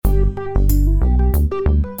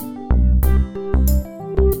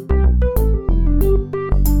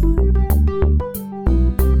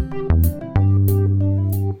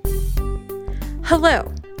Hello,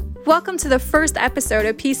 welcome to the first episode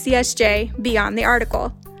of PCSJ Beyond the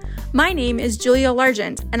Article. My name is Julia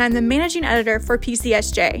Largent, and I'm the managing editor for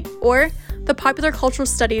PCSJ, or the Popular Cultural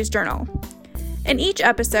Studies Journal. In each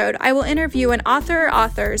episode, I will interview an author or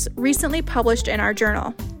authors recently published in our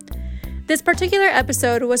journal. This particular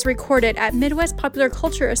episode was recorded at Midwest Popular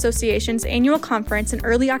Culture Association's annual conference in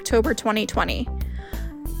early October 2020.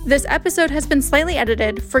 This episode has been slightly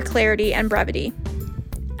edited for clarity and brevity.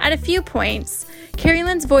 At a few points, Carrie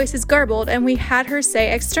Lynn's voice is garbled and we had her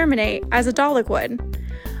say exterminate as a Dalek would.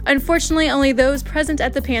 Unfortunately, only those present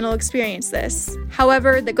at the panel experienced this.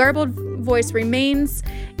 However, the garbled voice remains,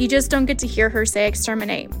 you just don't get to hear her say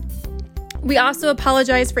exterminate. We also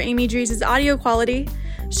apologize for Amy Dries' audio quality.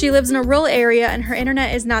 She lives in a rural area and her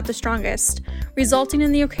internet is not the strongest, resulting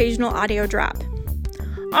in the occasional audio drop.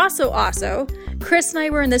 Also, Chris and I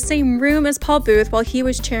were in the same room as Paul Booth while he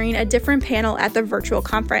was chairing a different panel at the virtual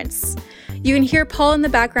conference. You can hear Paul in the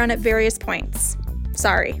background at various points.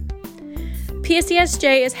 Sorry.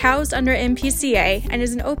 PCSJ is housed under MPCA and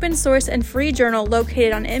is an open source and free journal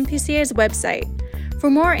located on MPCA's website. For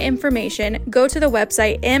more information, go to the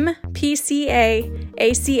website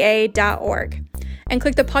mpcaaca.org and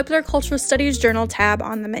click the Popular Cultural Studies Journal tab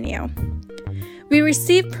on the menu. We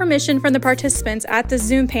received permission from the participants at the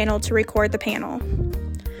Zoom panel to record the panel.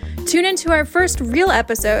 Tune into our first real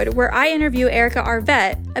episode where I interview Erica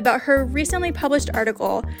Arvett about her recently published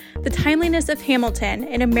article, The Timeliness of Hamilton,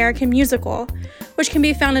 an American Musical, which can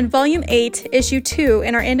be found in Volume 8, Issue 2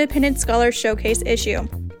 in our Independent Scholar Showcase issue.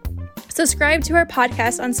 Subscribe to our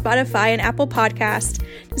podcast on Spotify and Apple Podcasts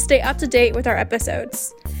to stay up to date with our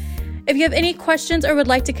episodes. If you have any questions or would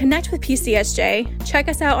like to connect with PCSJ, check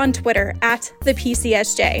us out on Twitter at the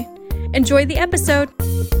PCSJ. Enjoy the episode.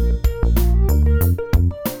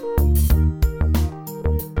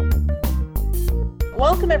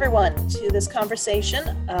 Welcome everyone to this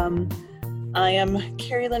conversation. I am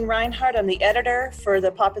Carrie Lynn Reinhardt. I'm the editor for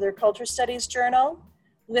the Popular Culture Studies Journal.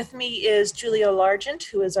 With me is Julia Largent,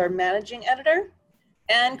 who is our managing editor,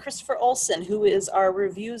 and Christopher Olson, who is our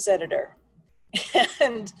reviews editor.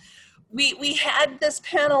 And we had this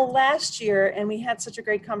panel last year and we had such a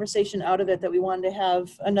great conversation out of it that we wanted to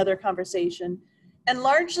have another conversation. And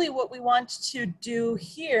largely what we want to do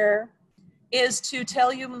here is to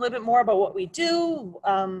tell you a little bit more about what we do,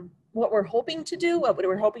 what we're hoping to do, what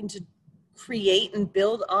we're hoping to create and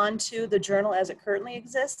build onto the journal as it currently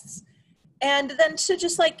exists. And then to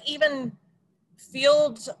just even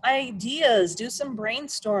field ideas, do some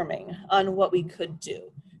brainstorming on what we could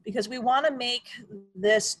do. Because we want to make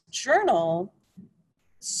this journal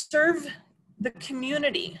serve the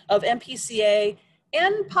community of MPCA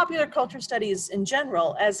and popular culture studies in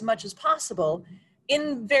general as much as possible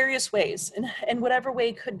in various ways, and whatever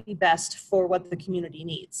way could be best for what the community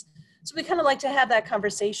needs. So we kind of like to have that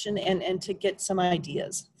conversation and to get some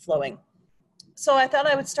ideas flowing. So I thought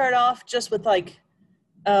I would start off just with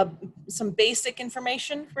some basic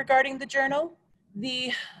information regarding the journal.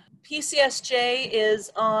 The PCSJ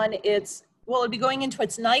is on it'll be going into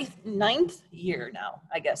its ninth year now,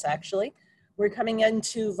 I guess, actually. We're coming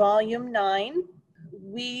into volume 9.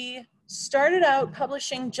 We started out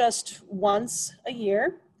publishing just once a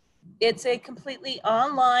year. It's a completely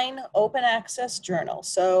online open access journal,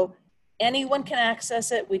 so anyone can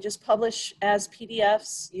access it. We just publish as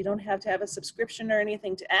PDFs. You don't have to have a subscription or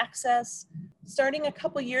anything to access. Starting a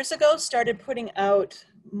couple years ago, started putting out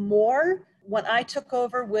more. When I took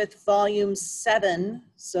over with volume 7,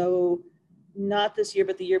 so not this year,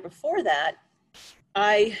 but the year before that,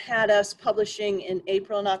 I had us publishing in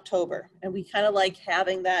April and October. And we kind of like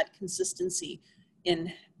having that consistency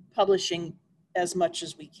in publishing as much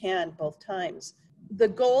as we can both times. The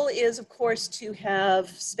goal is, of course, to have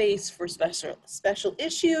space for special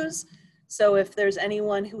issues. So if there's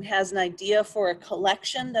anyone who has an idea for a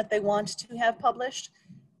collection that they want to have published,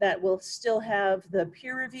 that will still have the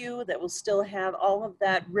peer review, that will still have all of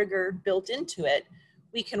that rigor built into it,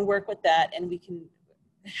 we can work with that and we can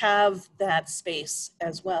have that space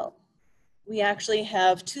as well. We actually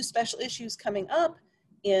have 2 special issues coming up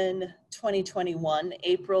in 2021.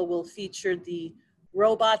 April will feature the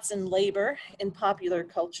robots and labor in popular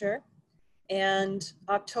culture, and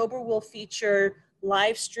October will feature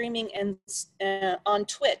live streaming and on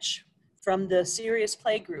Twitch from the Serious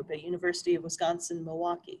Play Group at University of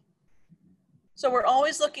Wisconsin-Milwaukee. So we're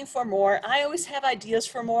always looking for more. I always have ideas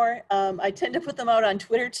for more. I tend to put them out on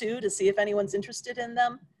Twitter too to see if anyone's interested in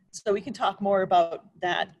them. So we can talk more about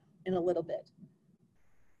that in a little bit.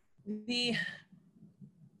 The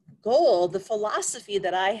goal, the philosophy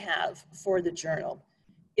that I have for the journal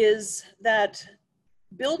is that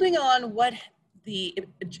building on what the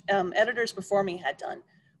editors before me had done,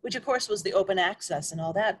 which of course was the open access and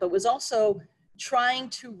all that, but was also trying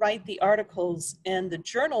to write the articles and the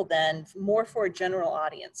journal then more for a general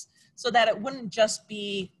audience, so that it wouldn't just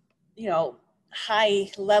be, high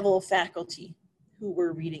level faculty who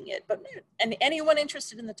were reading it, and anyone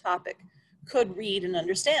interested in the topic could read and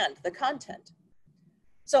understand the content.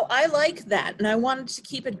 So I like that, and I wanted to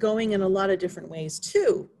keep it going in a lot of different ways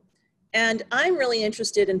too. And I'm really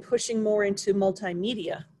interested in pushing more into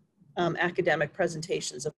multimedia academic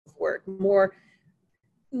presentations of work,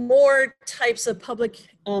 more types of public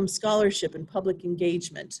scholarship and public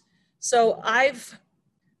engagement. So I've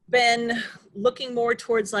been looking more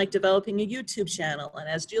towards like developing a YouTube channel, and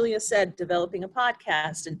as Julia said, developing a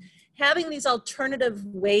podcast and having these alternative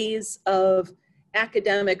ways of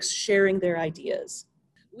academics sharing their ideas.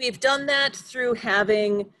 We've done that through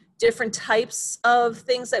having different types of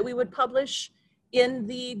things that we would publish in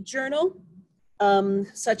the journal,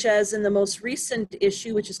 such as in the most recent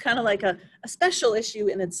issue, which is kind of like a special issue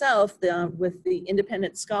in itself with the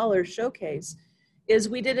Independent Scholar Showcase, is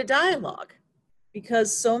we did a dialogue,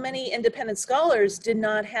 because so many independent scholars did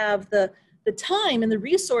not have the time and the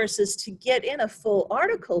resources to get in a full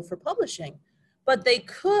article for publishing, but they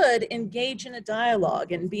could engage in a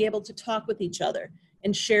dialogue and be able to talk with each other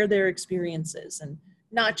and share their experiences, and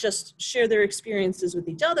not just share their experiences with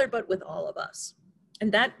each other, but with all of us.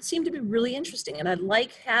 And that seemed to be really interesting. And I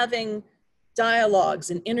like having dialogues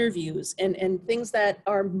and interviews and things that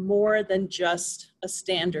are more than just a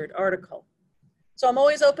standard article. So I'm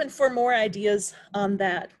always open for more ideas on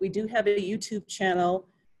that. We do have a YouTube channel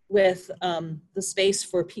with the space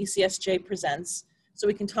for PCSJ Presents, so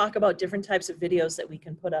we can talk about different types of videos that we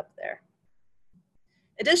can put up there.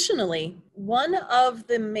 Additionally, one of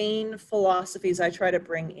the main philosophies I try to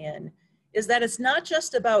bring in is that it's not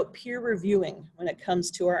just about peer reviewing when it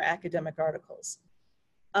comes to our academic articles.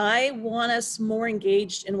 I want us more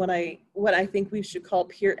engaged in what I think we should call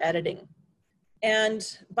peer editing. And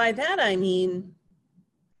by that I mean,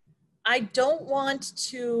 I don't want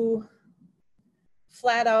to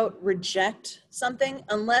flat out reject something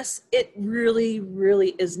unless it really,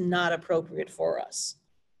 really is not appropriate for us.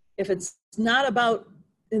 If it's not about,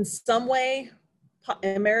 in some way,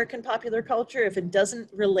 American popular culture, if it doesn't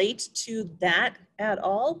relate to that at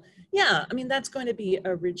all, yeah, I mean, that's going to be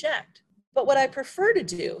a reject. But what I prefer to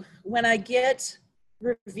do when I get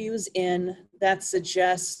reviews in that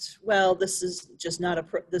suggest, well, this is just not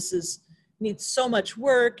needs so much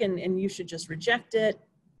work and you should just reject it,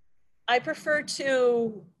 I prefer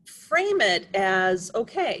to frame it as,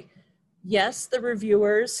 okay, yes, the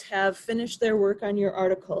reviewers have finished their work on your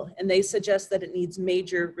article and they suggest that it needs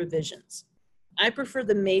major revisions. I prefer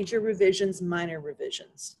the major revisions, minor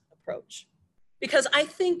revisions approach, because I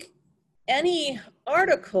think any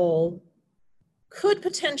article could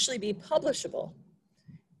potentially be publishable.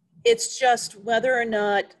 It's just whether or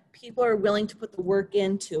not people are willing to put the work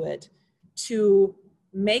into it to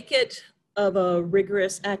make it of a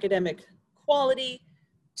rigorous academic quality,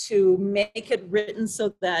 to make it written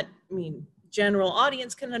so that, general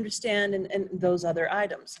audience can understand, and those other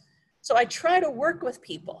items. So I try to work with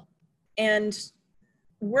people and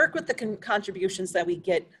work with the contributions that we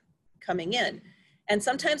get coming in. And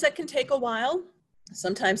sometimes that can take a while.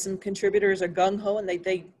 Sometimes some contributors are gung-ho and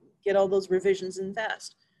they get all those revisions in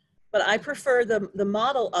fast. But I prefer the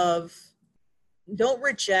model of don't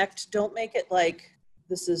reject, don't make it like,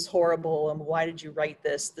 this is horrible and why did you write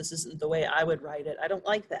this? This isn't the way I would write it. I don't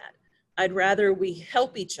like that. I'd rather we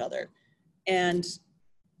help each other and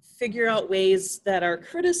figure out ways that our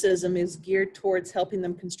criticism is geared towards helping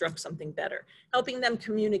them construct something better, helping them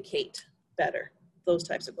communicate better, those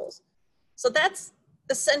types of goals. So that's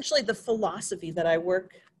essentially the philosophy that I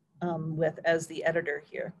work with as the editor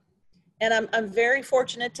here. And I'm very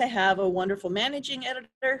fortunate to have a wonderful managing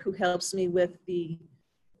editor who helps me with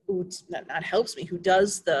who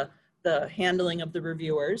does the handling of the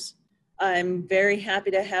reviewers. I'm very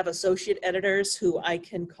happy to have associate editors who I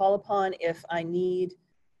can call upon if I need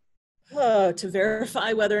to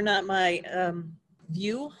verify whether or not my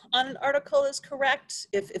view on an article is correct,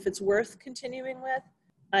 if it's worth continuing with.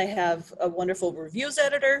 I have a wonderful reviews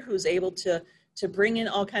editor who's able to bring in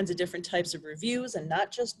all kinds of different types of reviews and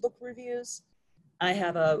not just book reviews. I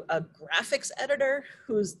have a graphics editor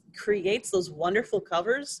who creates those wonderful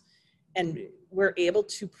covers, and we're able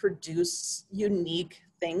to produce unique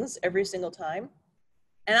things every single time.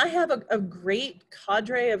 And I have a great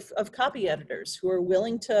cadre of copy editors who are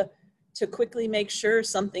willing to quickly make sure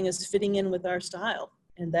something is fitting in with our style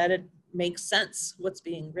and that it makes sense what's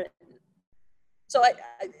being written. So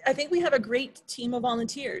I think we have a great team of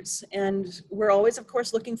volunteers, and we're always, of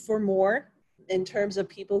course, looking for more. in terms of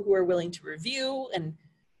people who are willing to review and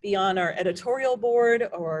be on our editorial board,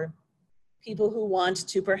 or people who want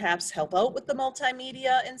to perhaps help out with the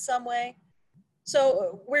multimedia in some way.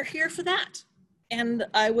 So we're here for that. And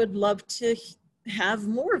I would love to have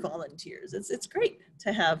more volunteers. It's great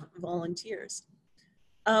to have volunteers.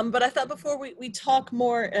 But I thought before we talk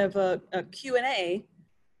more of a Q&A,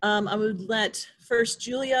 I would let first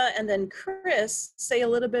Julia and then Chris say a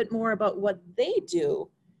little bit more about what they do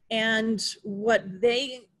and what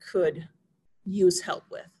they could use help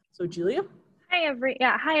with. So Julia?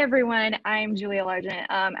 Hi everyone. I'm Julia Largent.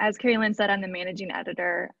 As Carrie Lynn said, I'm the managing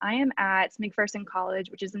editor. I am at McPherson College,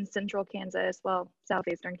 which is in central Kansas, well,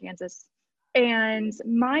 southeastern Kansas. And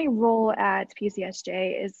my role at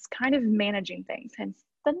PCSJ is kind of managing things, hence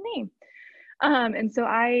the name. And so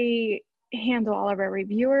I handle all of our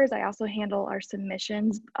reviewers. I also handle our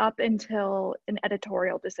submissions up until an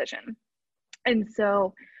editorial decision. And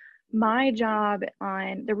so my job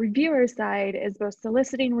on the reviewer side is both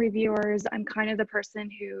soliciting reviewers. I'm kind of the person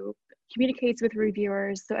who communicates with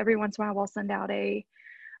reviewers. So every once in a while, we'll send out a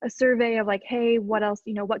survey of like, hey, what else,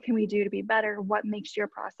 what can we do to be better? What makes your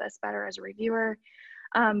process better as a reviewer?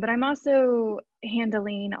 But I'm also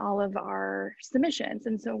handling all of our submissions.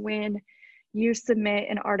 And so when you submit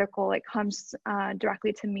an article, it comes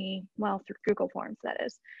directly to me, well, through Google Forms, that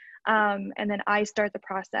is. And then I start the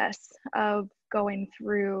process of going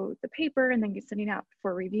through the paper and then sending out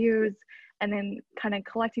for reviews, and then kind of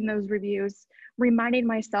collecting those reviews, reminding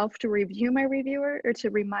myself to review my reviewer, or to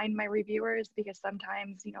remind my reviewers, because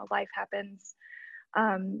sometimes, life happens.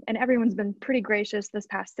 And everyone's been pretty gracious this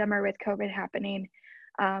past summer with COVID happening,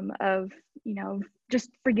 of, just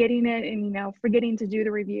forgetting it and, forgetting to do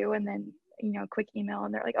the review, and then, quick email,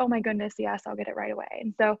 and they're like, oh my goodness, yes, I'll get it right away.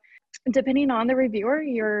 And so depending on the reviewer,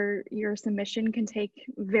 your submission can take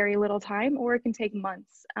very little time, or it can take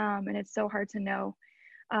months. And it's so hard to know,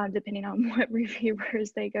 depending on what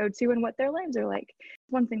reviewers they go to and what their lives are like.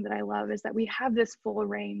 One thing that I love is that we have this full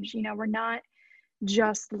range. We're not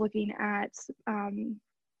just looking at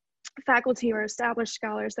faculty or established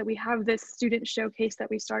scholars, that we have this student showcase that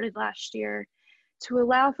we started last year to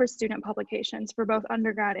allow for student publications for both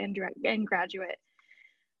undergrad and graduate.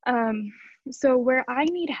 So where I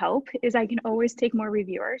need help is I can always take more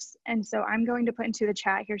reviewers. And so I'm going to put into the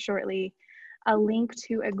chat here shortly a link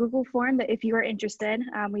to a Google form that if you are interested,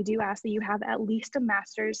 we do ask that you have at least a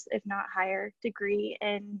master's, if not higher, degree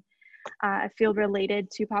in a field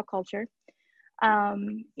related to pop culture.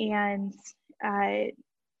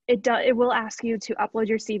 It will ask you to upload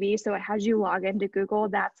your CV, so it has you log into Google.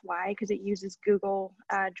 That's why, because it uses Google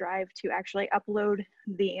Drive to actually upload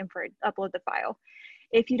the file.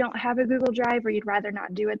 If you don't have a Google Drive, or you'd rather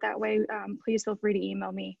not do it that way, please feel free to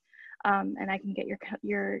email me, and I can get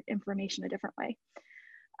your information a different way.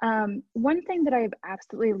 One thing that I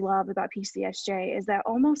absolutely love about PCSJ is that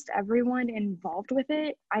almost everyone involved with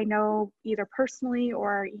it, I know either personally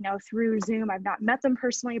or, through Zoom. I've not met them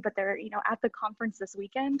personally, but they're, at the conference this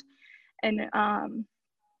weekend. And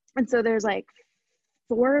so there's like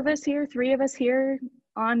 3 of us here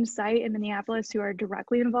on site in Minneapolis who are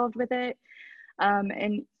directly involved with it.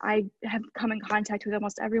 And I have come in contact with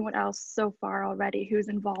almost everyone else so far already who's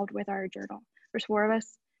involved with our journal. There's 4 of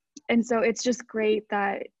us. And so it's just great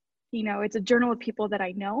that, it's a journal of people that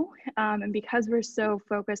I know. And because we're so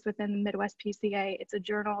focused within the Midwest PCA, it's a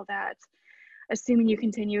journal that, assuming you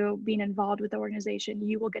continue being involved with the organization,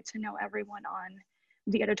 you will get to know everyone on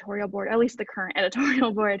the editorial board, at least the current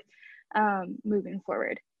editorial board, moving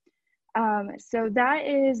forward. So that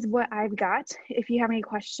is what I've got. If you have any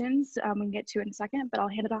questions, we can get to it in a second, but I'll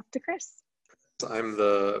hand it off to Chris. I'm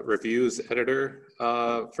the reviews editor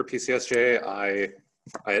for PCSJ. I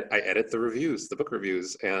edit the reviews, the book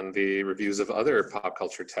reviews, and the reviews of other pop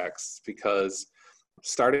culture texts, because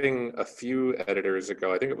starting a few editors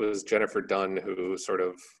ago, I think it was Jennifer Dunn who sort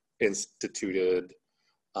of instituted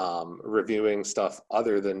reviewing stuff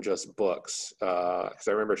other than just books. Because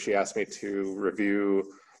I remember she asked me to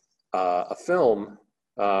review a film.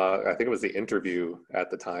 I think it was The Interview at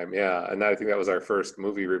the time. Yeah, and I think that was our first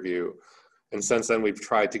movie review. And since then, we've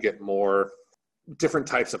tried to get more different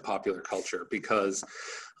types of popular culture, because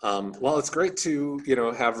while it's great to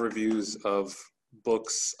have reviews of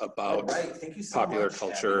books about popular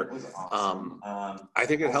culture, awesome. I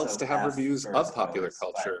think it helps to have reviews of popular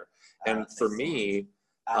culture. And for me,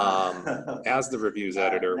 as the reviews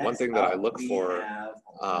editor, one thing that I look for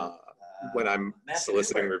when I'm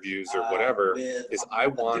soliciting reviews or whatever is I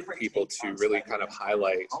want people to really kind of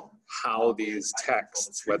highlight how these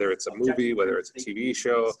texts, whether it's a movie, whether it's a TV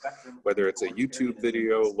show, whether it's a YouTube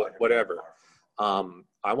video, whatever,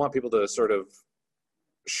 I want people to sort of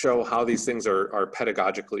show how these things are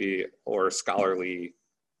pedagogically or scholarly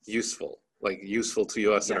useful, like useful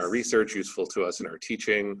to us in our research, useful to us in our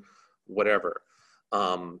teaching, whatever.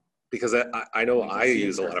 Because I know I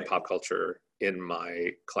use a lot of pop culture in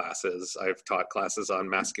my classes. I've taught classes on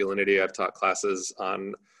masculinity. I've taught classes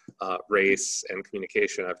on race and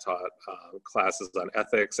communication. I've taught classes on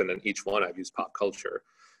ethics, and in each one I've used pop culture.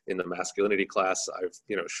 In the masculinity class, I've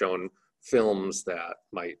shown films that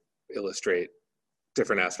might illustrate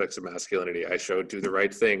different aspects of masculinity. I showed Do the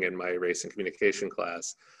Right Thing in my race and communication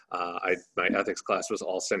class. My ethics class was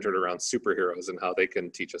all centered around superheroes and how they can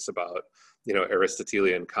teach us about,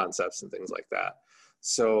 Aristotelian concepts and things like that.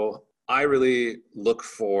 So I really look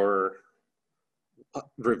for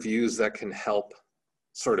reviews that can help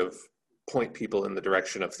sort of point people in the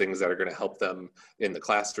direction of things that are going to help them in the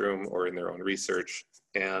classroom or in their own research.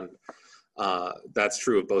 And that's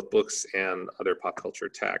true of both books and other pop culture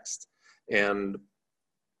text. And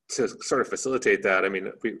to sort of facilitate that,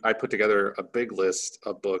 I put together a big list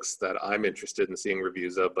of books that I'm interested in seeing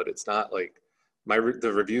reviews of, but it's not like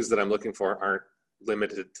the reviews that I'm looking for aren't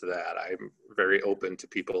limited to that. I'm very open to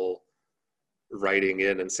people writing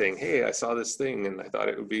in and saying, hey, I saw this thing and I thought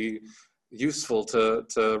it would be useful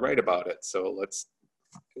to write about it. So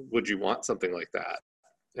would you want something like that?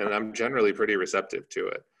 And I'm generally pretty receptive to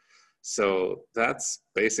it. So that's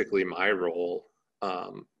basically my role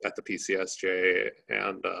at the PCSJ,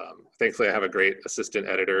 and thankfully I have a great assistant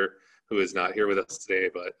editor who is not here with us today,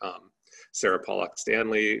 but Sarah Pollock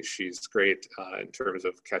Stanley. She's great in terms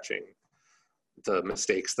of catching the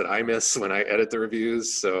mistakes that I miss when I edit the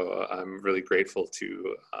reviews. So I'm really grateful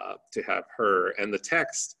to have her. And the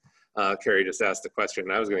text, Carrie just asked the question,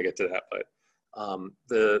 and I was going to get to that, but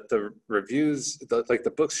the reviews,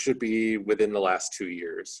 the books should be within the last 2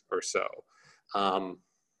 years or so.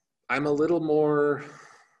 I'm a little more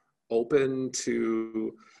open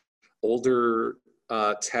to older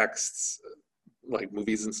texts, like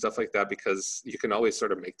movies and stuff like that, because you can always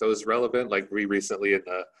sort of make those relevant. Like recently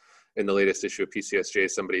in the latest issue of PCSJ,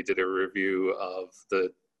 somebody did a review of the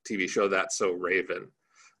TV show That's So Raven,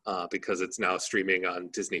 because it's now streaming on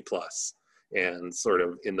Disney Plus and sort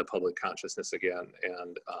of in the public consciousness again.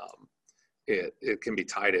 And it can be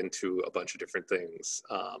tied into a bunch of different things.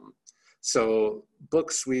 So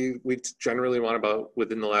books, we generally want about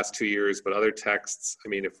within the last 2 years, but other texts,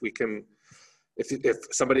 if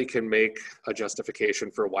somebody can make a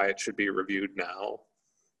justification for why it should be reviewed now,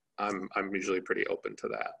 I'm usually pretty open to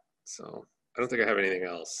that. So I don't think I have anything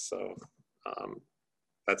else. So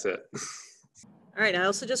that's it. All right, I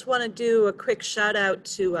also just want to do a quick shout out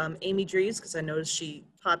to Amy Dries, because I noticed she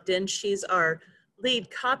popped in. She's our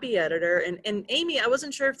lead copy editor. And Amy, I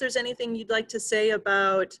wasn't sure if there's anything you'd like to say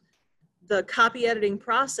about the copy editing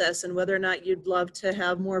process and whether or not you'd love to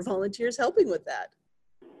have more volunteers helping with that.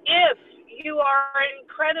 If you are an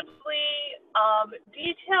incredibly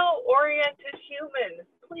detail-oriented human,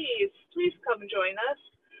 please come join us.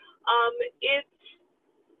 It's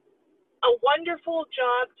a wonderful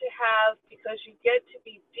job to have because you get to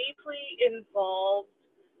be deeply involved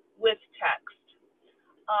with text.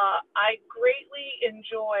 I greatly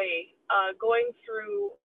enjoy going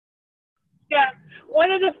through. Yeah,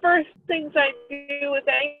 one of the first things I do with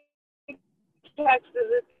any text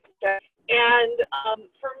is text. And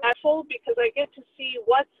for me, because I get to see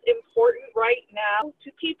what's important right now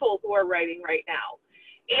to people who are writing right now.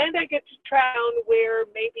 And I get to track down where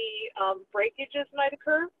maybe breakages might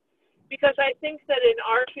occur. Because I think that in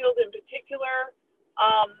our field in particular,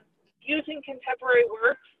 using contemporary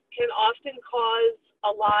works can often cause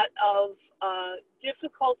a lot of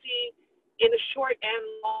difficulty in the short and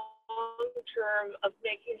long term of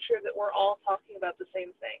making sure that we're all talking about the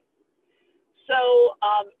same thing. So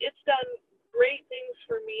it's done great things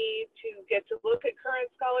for me to get to look at current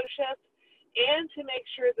scholarship and to make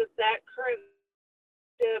sure that that current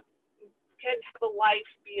can have a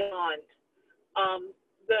life beyond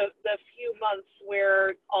the few months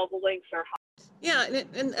where all the links are hot. Yeah,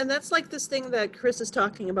 and that's like this thing that Chris is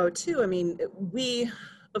talking about too. We,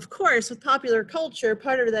 of course, with popular culture,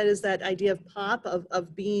 part of that is that idea of pop,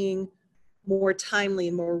 of being more timely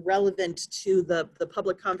and more relevant to the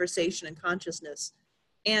public conversation and consciousness.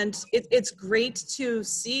 And it's great to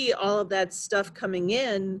see all of that stuff coming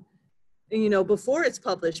in, before it's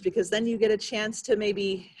published, because then you get a chance to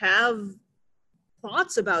maybe have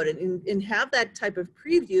thoughts about it and have that type of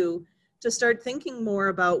preview to start thinking more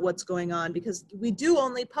about what's going on, because we do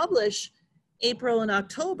only publish April and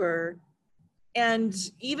October. And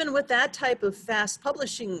even with that type of fast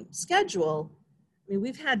publishing schedule,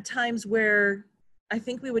 we've had times where I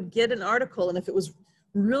think we would get an article, and if it was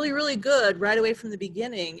really, really good right away from the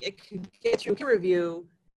beginning, it could get through peer review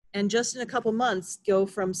and just in a couple months go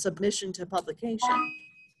from submission to publication.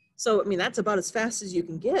 So, I mean, that's about as fast as you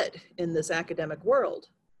can get in this academic world.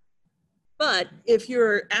 But if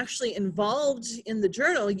you're actually involved in the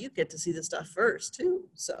journal, you get to see the stuff first too.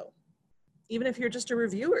 So even if you're just a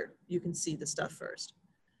reviewer, you can see the stuff first.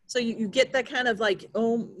 So you get that kind of like,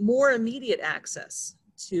 more immediate access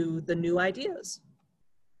to the new ideas.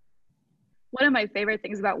 One of my favorite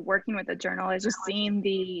things about working with the journal is just seeing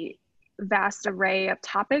the vast array of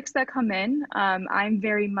topics that come in. I'm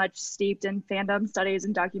very much steeped in fandom studies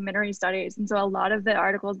and documentary studies. And so a lot of the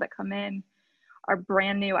articles that come in are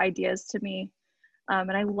brand new ideas to me.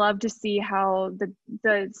 And I love to see how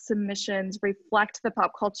the submissions reflect the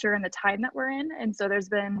pop culture and the time that we're in. And so there's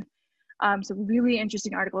been some really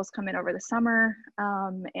interesting articles come in over the summer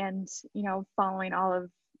and, you know, following all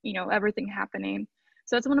of, you know, everything happening.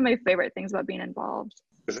 So it's one of my favorite things about being involved.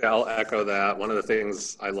 I'll echo that. One of the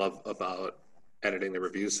things I love about editing the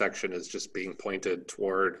review section is just being pointed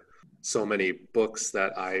toward so many books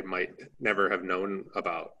that I might never have known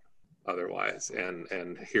about otherwise,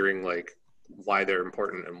 and hearing like why they're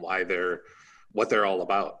important and what they're all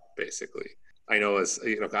about, basically. I know, as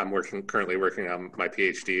you know, I'm currently working on my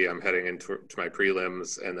PhD. I'm heading into my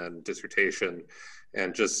prelims and then dissertation,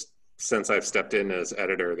 and just since I've stepped in as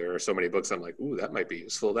editor, there are so many books I'm like, ooh, that might be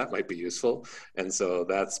useful. That might be useful. And so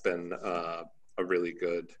that's been a really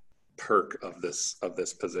good perk of this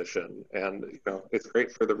position. And you know, it's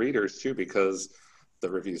great for the readers too, because the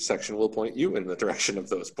review section will point you in the direction of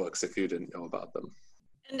those books if you didn't know about them.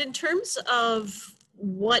 And in terms of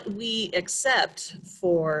what we accept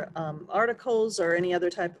for articles or any other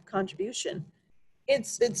type of contribution,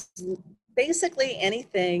 it's basically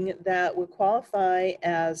anything that would qualify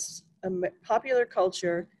as popular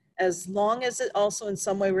culture, as long as it also in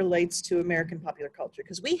some way relates to American popular culture.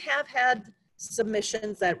 Because we have had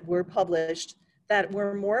submissions that were published that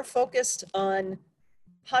were more focused on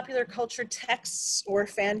popular culture texts or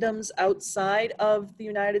fandoms outside of the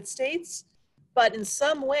United States, but in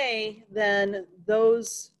some way then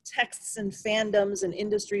those texts and fandoms and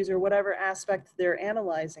industries or whatever aspect they're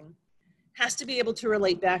analyzing has to be able to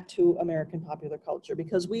relate back to American popular culture,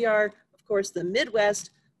 because we are, of course, the Midwest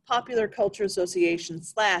Popular Culture Association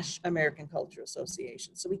 / American Culture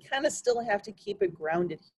Association. So we kind of still have to keep it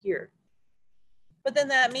grounded here. But then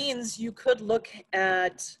that means you could look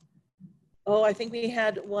at, I think we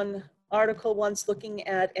had one article once looking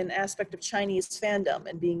at an aspect of Chinese fandom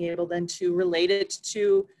and being able then to relate it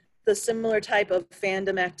to the similar type of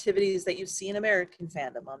fandom activities that you see in American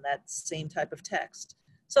fandom on that same type of text.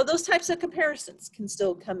 So those types of comparisons can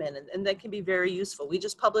still come in, and that can be very useful. We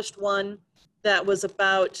just published one that was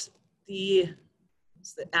about the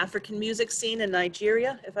African music scene in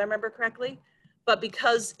Nigeria, if I remember correctly. But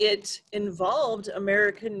because it involved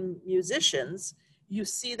American musicians, you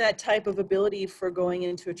see that type of ability for going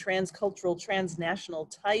into a transcultural, transnational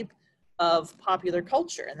type of popular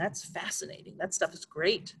culture. And that's fascinating. That stuff is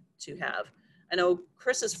great to have. I know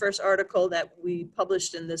Chris's first article that we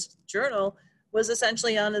published in this journal was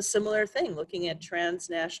essentially on a similar thing, looking at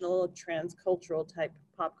transnational, transcultural type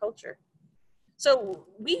pop culture. So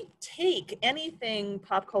we take anything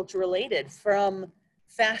pop culture related, from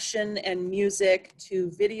fashion and music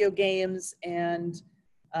to video games and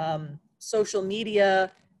social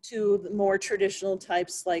media to the more traditional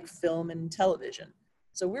types like film and television.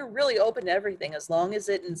 So we're really open to everything as long as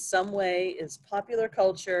it in some way is popular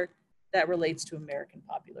culture that relates to American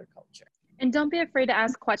popular culture. And don't be afraid to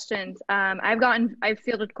ask questions. I've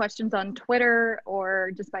fielded questions on Twitter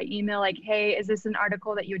or just by email, like, hey, is this an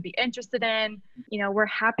article that you would be interested in? You know, we're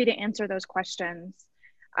happy to answer those questions.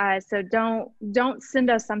 So don't send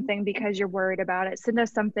us something because you're worried about it. Send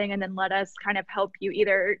us something and then let us kind of help you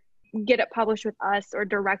either get it published with us or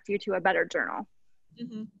direct you to a better journal.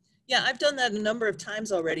 Mm-hmm. Yeah, I've done that a number of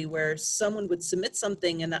times already, where someone would submit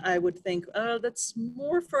something and I would think, oh, that's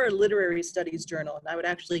more for a literary studies journal. And I would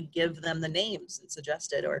actually give them the names and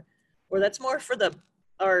suggest it, or that's more for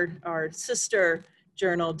our sister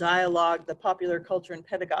journal, Dialogue, the Popular Culture and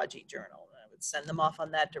Pedagogy journal. And I would send them off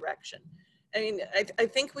on that direction. I mean, I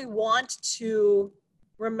think we want to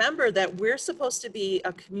remember that we're supposed to be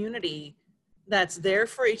a community that's there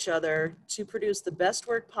for each other to produce the best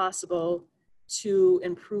work possible to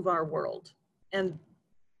improve our world. And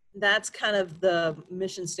that's kind of the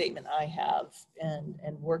mission statement I have and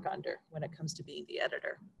work under when it comes to being the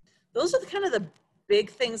editor. Those are kind of the big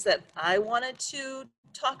things that I wanted to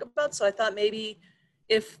talk about. So I thought maybe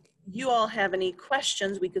if you all have any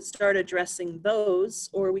questions, we could start addressing those,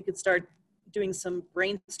 or we could start doing some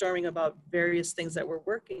brainstorming about various things that we're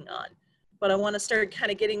working on. but I want to start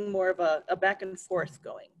kind of getting more of a back and forth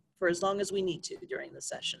going for as long as we need to during the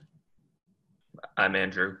session. I'm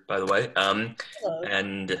Andrew, by the way. Hello.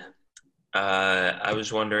 And I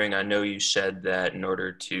was wondering, I know you said that in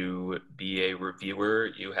order to be a reviewer,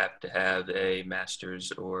 you have to have a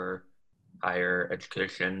master's or higher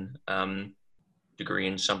education degree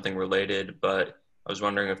in something related, but I was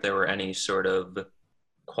wondering if there were any sort of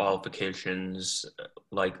qualifications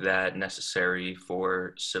like that necessary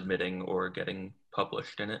for submitting or getting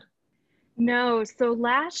published in it. No, so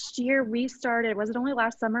last year we started, was it only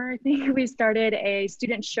last summer? I think we started a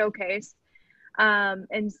student showcase.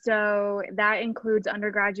 And so that includes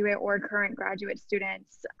undergraduate or current graduate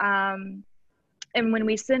students. And when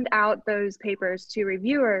we send out those papers to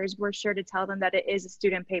reviewers, we're sure to tell them that it is a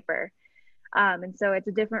student paper. And so it's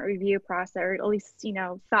a different review process, or at least,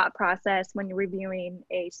 thought process when you're reviewing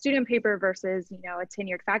a student paper versus, a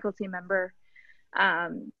tenured faculty member.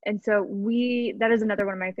 And so that is another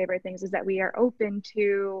one of my favorite things, is that we are open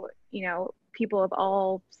to, people of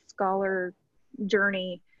all scholar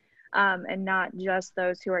journey, and not just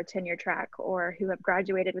those who are tenure track or who have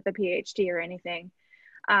graduated with a PhD or anything.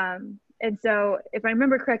 And so if I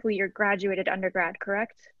remember correctly, you're graduated undergrad,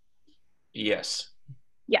 correct? Yes.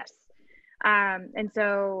 Yes. And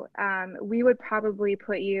so we would probably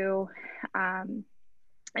put you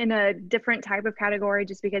in a different type of category,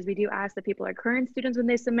 just because we do ask that people are current students when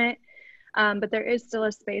they submit, but there is still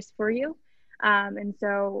a space for you. And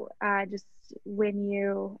so just when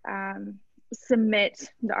you submit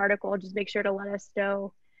the article, just make sure to let us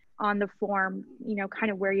know on the form,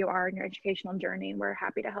 kind of where you are in your educational journey, and we're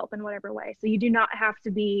happy to help in whatever way. So you don't have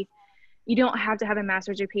to have a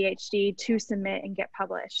master's or PhD to submit and get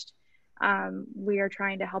published. We are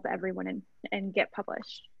trying to help everyone and get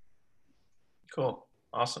published. Cool.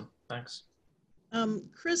 Awesome. Thanks.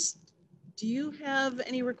 Chris, do you have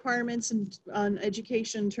any requirements on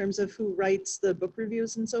education in terms of who writes the book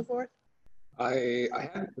reviews and so forth? I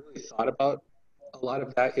haven't really thought about a lot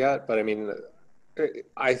of that yet, but I mean,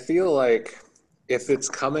 I feel like if it's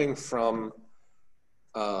coming from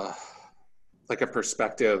like a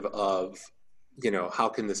perspective of, how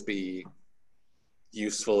can this be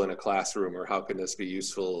useful in a classroom, or how can this be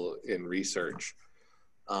useful in research?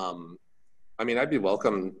 I mean, I'd be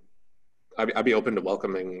open to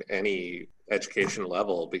welcoming any education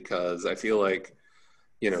level, because I feel like,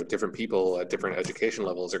 different people at different education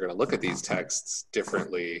levels are going to look at these texts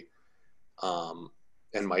differently,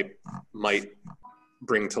 and might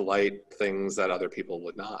bring to light things that other people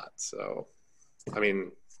would not. So, I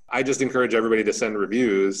mean, I just encourage everybody to send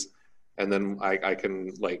reviews, and then I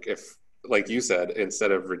can, if, like you said,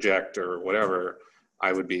 instead of reject or whatever,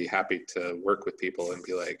 I would be happy to work with people and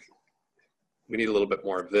be like, we need a little bit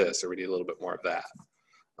more of this, or we need a little bit more of that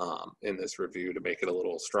in this review to make it a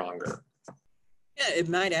little stronger. Yeah, it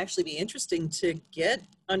might actually be interesting to get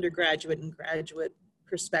undergraduate and graduate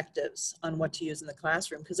perspectives on what to use in the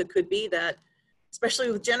classroom, because it could be that,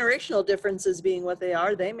 especially with generational differences being what they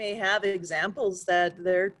are, they may have examples that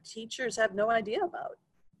their teachers have no idea about.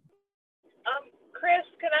 Chris,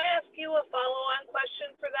 can I ask you a follow-on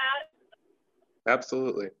question for that?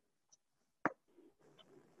 Absolutely.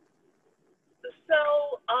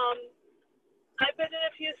 So I've been in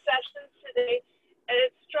a few sessions today, and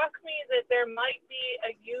it struck me that there might be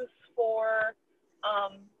a use for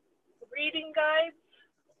reading guides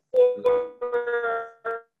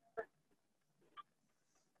or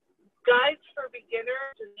guides for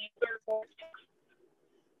beginners and either texts.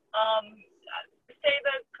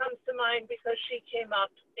 Kristeva comes to mind because she came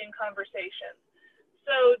up in conversation.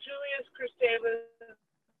 So Julius Kristeva's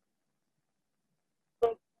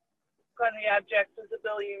book on the object is a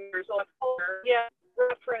billion years old. Yet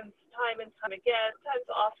referenced time and time again, sometimes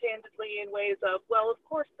offhandedly in ways of, well, of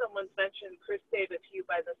course someone's mentioned Kristeva to you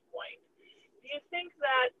by this point. Do you think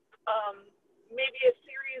that maybe a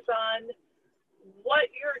series on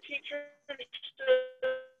what your teacher should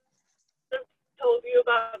have told you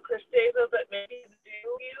about Kristeva, but maybe do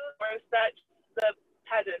you, or is that the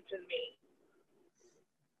pedant in me?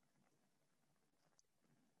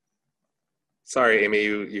 Sorry, Amy,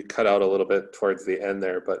 you cut out a little bit towards the end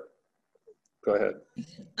there, but go ahead.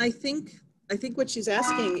 I think what she's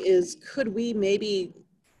asking is, could we maybe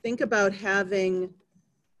think about having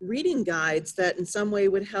reading guides that in some way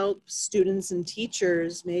would help students and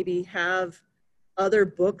teachers maybe have other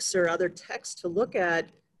books or other texts to look at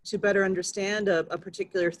to better understand a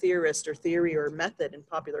particular theorist or theory or method in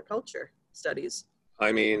popular culture studies?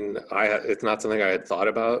 I mean, it's not something I had thought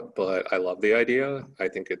about, but I love the idea. I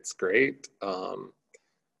think it's great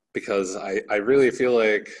because I really feel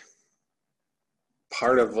like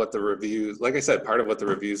part of what the review, like I said, part of what the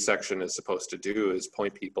review section is supposed to do is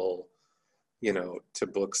point people, you know, to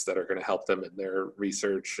books that are going to help them in their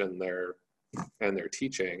research and their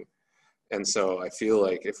teaching. And so I feel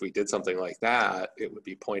like if we did something like that, it would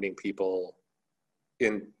be pointing people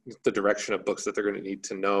in the direction of books that they're going to need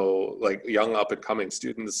to know, like young up and coming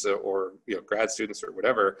students or, you know, grad students or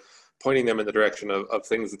whatever, pointing them in the direction of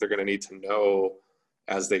things that they're going to need to know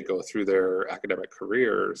as they go through their academic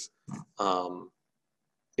careers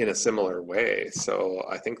in a similar way. So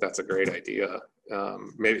I think that's a great idea.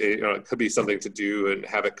 Maybe, you know, it could be something to do and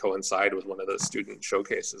have it coincide with one of the student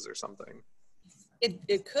showcases or something.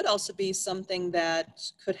 It could also be something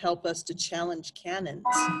that could help us to challenge canons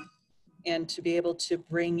and to be able to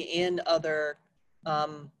bring in other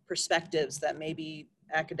perspectives that maybe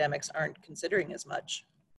academics aren't considering as much.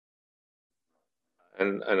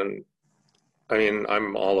 And I mean,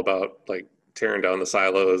 I'm all about like tearing down the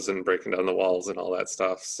silos and breaking down the walls and all that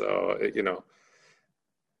stuff. So, you know,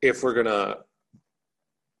 if we're gonna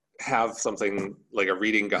have something like a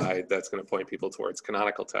reading guide that's going to point people towards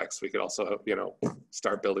canonical texts, we could also, you know,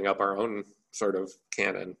 start building up our own sort of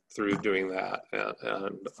canon through doing that.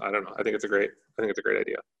 And I don't know, I think it's a great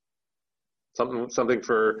idea. Something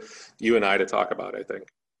for you and I to talk about, I think.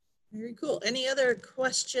 Very cool. Any other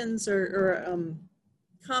questions or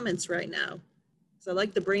comments right now? So I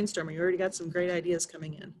like the brainstorming. You already got some great ideas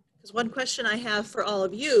coming in. Because one question I have for all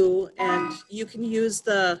of you, and you can use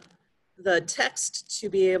the text to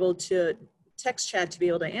be able to, text chat to be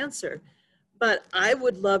able to answer, but I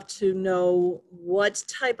would love to know what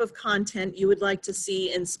type of content you would like to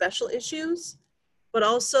see in special issues, but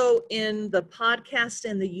also in the podcast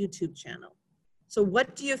and the YouTube channel. So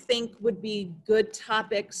what do you think would be good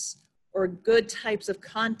topics or good types of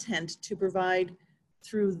content to provide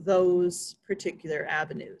through those particular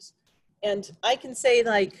avenues? And I can say,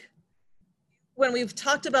 like, when we've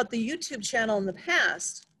talked about the YouTube channel in the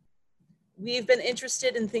past, we've been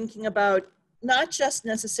interested in thinking about not just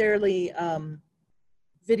necessarily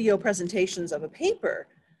video presentations of a paper,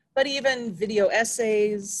 but even video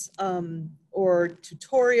essays or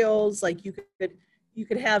tutorials. Like you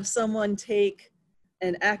could have someone take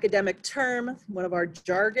an academic term, one of our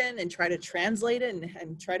jargon, and try to translate it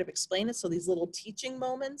and try to explain it. So these little teaching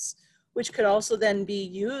moments, which could also then be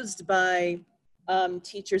used by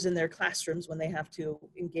teachers in their classrooms when they have to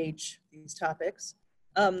engage these topics.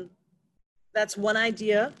 That's one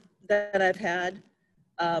idea that I've had.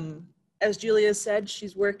 As Julia said,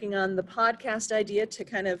 she's working on the podcast idea to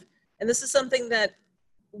kind of, and this is something that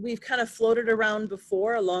we've kind of floated around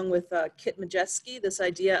before along with Kit Majeski, this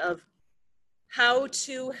idea of how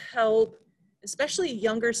to help, especially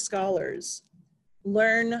younger scholars,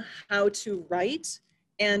 learn how to write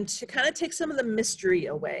and to kind of take some of the mystery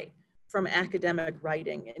away from academic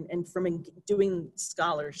writing and from doing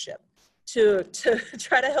scholarship. To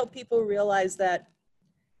try to help people realize that,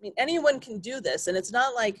 I mean, anyone can do this. And it's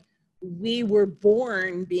not like we were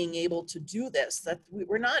born being able to do this, that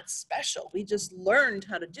we're not special. We just learned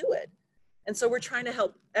how to do it. And so we're trying to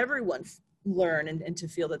help everyone learn and to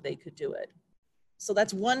feel that they could do it. So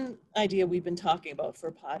that's one idea we've been talking about for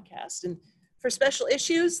a podcast. And for special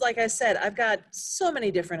issues, like I said, I've got so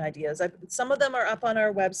many different ideas. Some of them are up on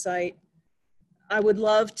our website. I would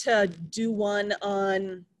love to do one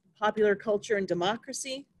on popular culture and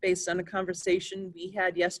democracy based on a conversation we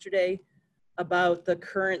had yesterday about the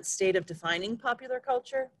current state of defining popular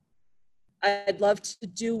culture. I'd love to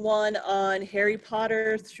do one on Harry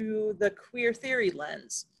Potter through the queer theory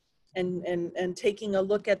lens and taking a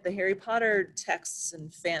look at the Harry Potter texts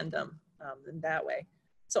and fandom in that way.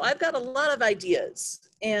 So I've got a lot of ideas,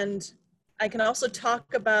 and I can also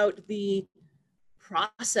talk about the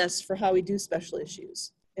process for how we do special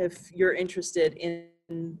issues if you're interested in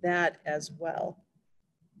that as well.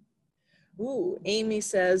 Ooh, Amy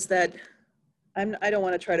says that, I don't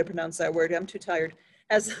want to try to pronounce that word, I'm too tired.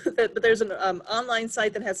 But there's an online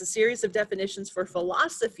site that has a series of definitions for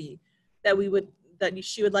philosophy that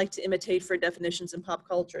she would like to imitate for definitions in pop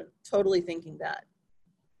culture. Totally thinking that.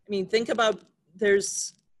 I mean, think about,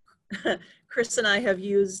 Chris and I have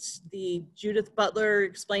used the Judith Butler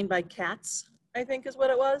Explained by Cats, I think is what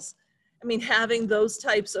it was. I mean, having those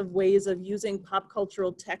types of ways of using pop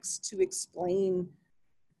cultural text to explain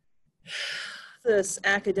this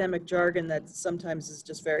academic jargon that sometimes is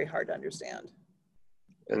just very hard to understand.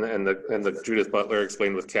 And the Judith Butler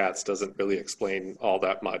Explained with Cats doesn't really explain all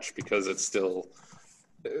that much because it's still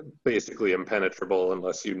basically impenetrable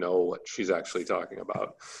unless you know what she's actually talking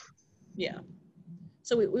about. Yeah.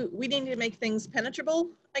 So we need to make things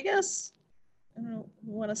penetrable, I guess. I don't know if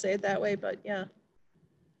we want to say it that way, but yeah.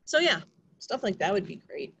 So yeah, stuff like that would be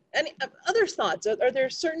great. Any other thoughts? Are there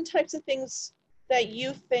certain types of things that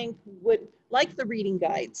you think would, like the reading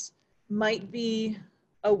guides, might be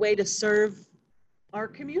a way to serve our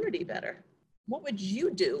community better? What would you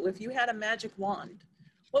do if you had a magic wand?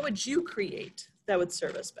 What would you create that would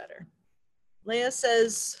serve us better? Leah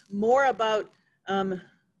says more about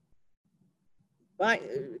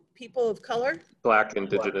people of color. Black,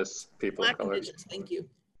 Indigenous people Black, of color. Indigenous, thank you.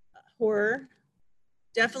 Horror,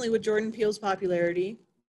 definitely with Jordan Peele's popularity.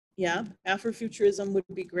 Yeah, Afrofuturism would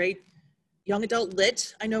be great. Young adult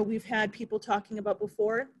lit, I know we've had people talking about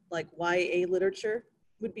before, like YA literature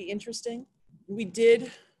would be interesting. We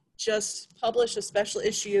did just publish a special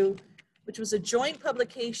issue, which was a joint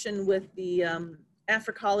publication with the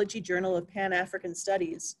Africology Journal of Pan-African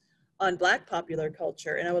Studies on Black popular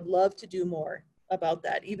culture, and I would love to do more about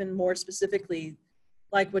that, even more specifically,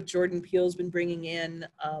 like what Jordan Peele's been bringing in.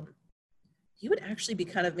 He would actually be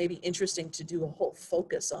kind of maybe interesting to do a whole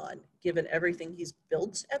focus on, given everything he's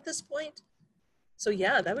built at this point. So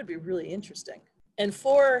yeah, that would be really interesting. And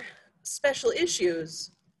for special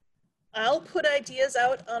issues, I'll put ideas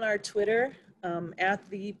out on our Twitter at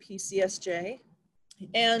the PCSJ.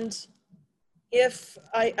 And if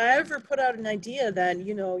I ever put out an idea that,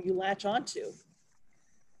 you know, you latch onto,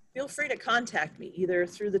 feel free to contact me either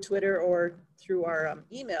through the Twitter or through our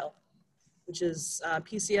email, which is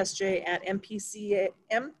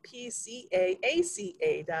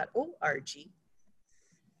pcsj@mpcaaca.org.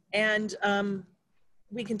 And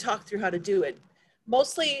we can talk through how to do it.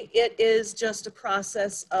 Mostly it is just a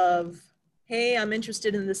process of, hey, I'm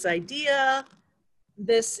interested in this idea.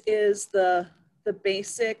 This is the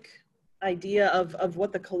basic idea of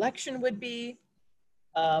what the collection would be.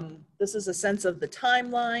 This is a sense of the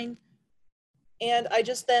timeline. And I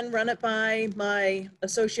just then run it by my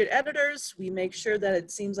associate editors. We make sure that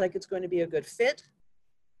it seems like it's going to be a good fit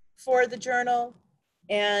for the journal.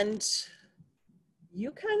 And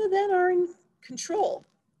you kind of then are in control.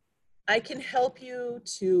 I can help you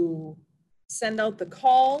to send out the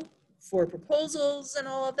call for proposals and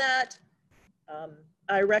all of that.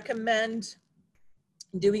 I recommend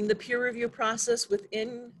doing the peer review process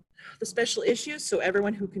within the special issues, so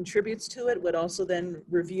everyone who contributes to it would also then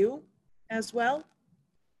review as well.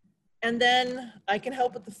 And then I can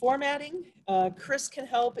help with the formatting. Chris can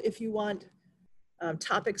help if you want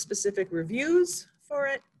topic-specific reviews for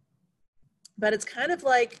it. But it's kind of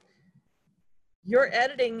like you're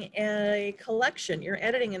editing a collection, you're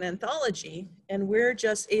editing an anthology, and we're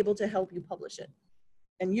just able to help you publish it.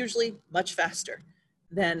 And usually much faster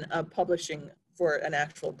than publishing for an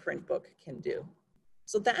actual print book can do.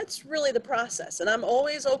 So that's really the process. And I'm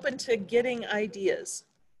always open to getting ideas.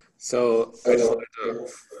 So I just wanted to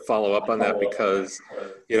follow up on that because,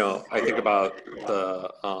 you know, I think about the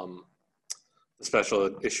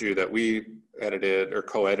special issue that we edited or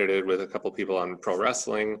co-edited with a couple people on pro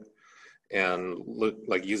wrestling, and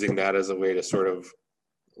like using that as a way to sort of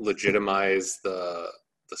legitimize the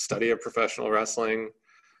study of professional wrestling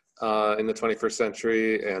in the 21st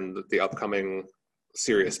century, and the upcoming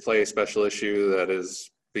Serious Play special issue that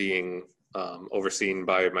is being overseen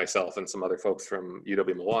by myself and some other folks from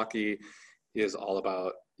UW Milwaukee is all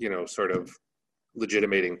about, you know, sort of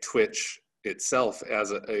legitimating Twitch itself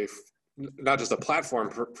as a not just a platform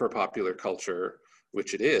for popular culture,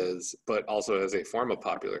 which it is, but also as a form of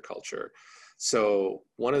popular culture. So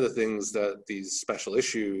one of the things that these special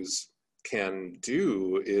issues can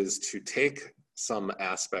do is to take some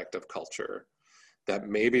aspect of culture that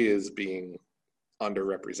maybe is being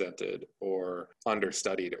underrepresented or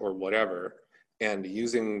understudied or whatever, and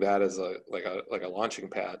using that as a launching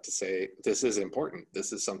pad to say, this is important,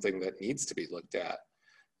 this is something that needs to be looked at.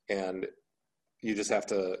 And you just have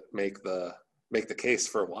to make the case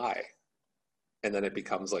for why. And then it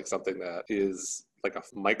becomes like something that is like a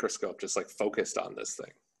microscope, just like focused on this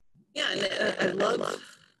thing. Yeah, and I love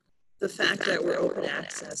the fact that we're open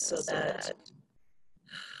access so that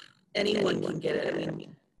anyone can get it. I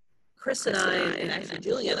mean, Chris and I, and actually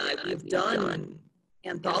Julia and I, we've done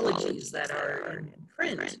anthologies that are in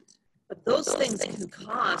print, but those things can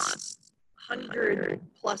cost $100+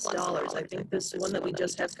 I think this one that we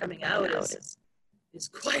just have coming out is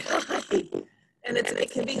quite high. And it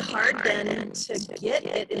can be hard then to get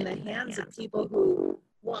it in the hands of people who,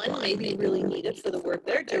 one, maybe really need it for the work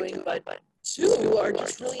they're doing, but two, are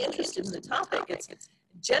just really interested in the topic. It's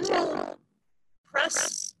general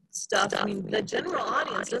press stuff. I mean, the general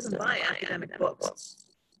audience doesn't buy academic books. It's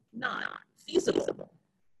not feasible.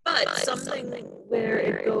 But something where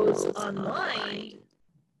it goes online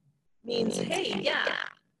means, hey, yeah,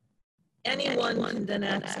 anyone can then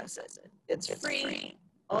access it. It's free.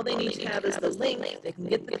 All they need to have is the link, they can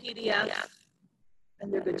get the PDF,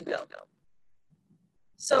 and they're good to go.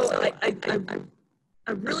 So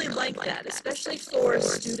I really like that, especially for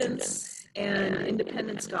students and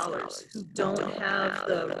independent scholars who don't have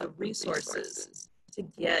the resources to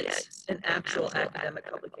get an actual academic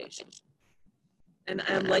publication. And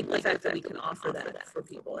I like the fact that we can offer that for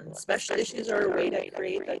people. And special issues are a way to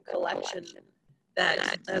create a collection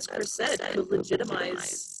that, as Chris said, could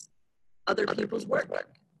legitimize other people's work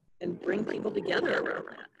and bring people together around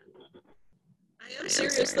that. I am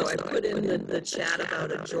serious, though. I put in the chat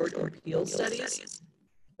about a Jordan Peele studies.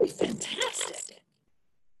 Fantastic.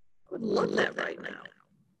 I would love that right now.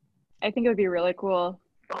 I think it would be really cool.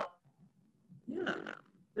 Yeah.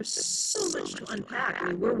 There's so much to unpack. I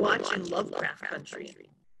mean, we're watching Lovecraft Country.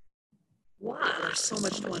 Wow, there's so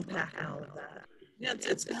much to unpack in all of that. Yeah,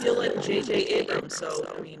 it's Peele and J.J. Abrams, so,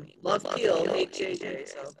 I mean, love Peele, hate J.J.,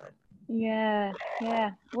 so. Yeah.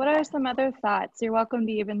 What are some other thoughts? You're welcome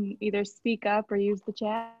to even either speak up or use the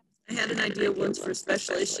chat. I had an idea once for a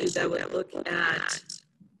special issue that would look at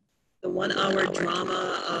the 1 hour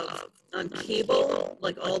drama on cable,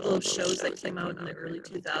 like all those shows that came out in the early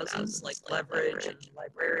 2000s, like Leverage and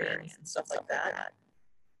Librarians and stuff like that.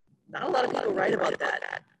 Not a lot of people write about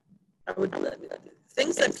that.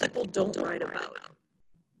 Things that people don't write about.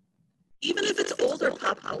 Even if it's older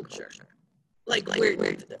pop culture. Like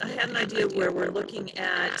I had an idea where we're looking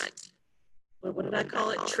at, what did I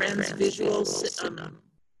call it? Transvisual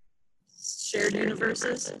shared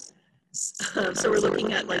universes. So we're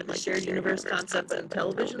looking at like the shared universe concept in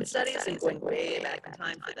television studies and going way back in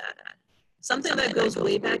time for that. Something that goes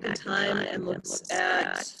way back in time and looks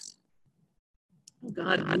at,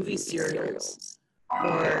 movie serials,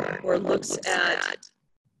 or looks at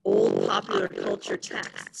old popular culture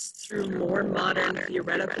texts through more modern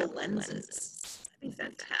theoretical lenses. That'd be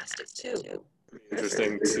fantastic too.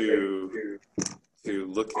 Interesting to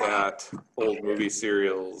look at old movie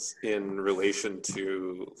serials in relation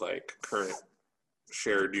to like current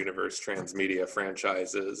shared universe transmedia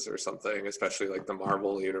franchises or something, especially like the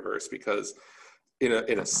Marvel universe, because in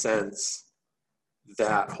a sense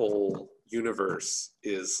that whole universe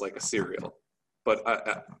is like a serial, but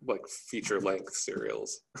like feature length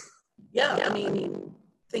serials. Yeah, I mean,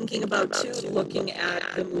 thinking about too, looking at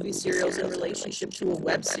the movie serials in relationship to a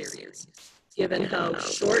web series, given how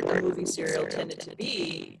short a movie serial tended to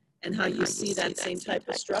be, and how you see that same type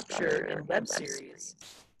of structure in web series,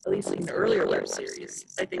 at least in earlier web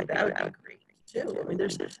series. I think that would be great too. I mean,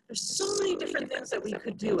 there's so many different things that we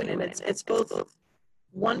could do, and it's both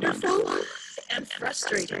wonderful and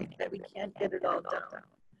frustrating that we can't get it all done.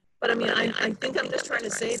 But I mean, I think I'm just trying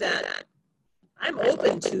to say that I'm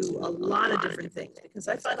open to a lot of different things because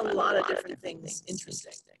I find a lot of different things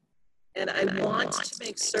interesting. And I want to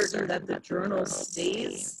make certain that the journal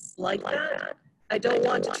stays like that. I don't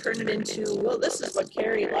want to turn it into, well, this is what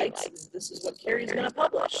Carrie likes, and this is what Carrie's going to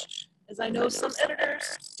publish, as I know some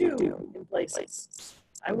editors do in places.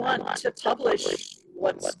 I want to publish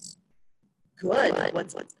what's good,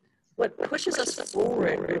 what pushes us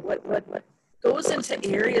forward, what goes into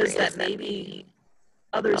areas that maybe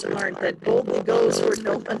others aren't, that boldly goes where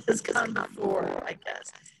no one has gone before, I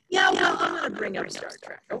guess. Yeah, well, I'm going to bring up Star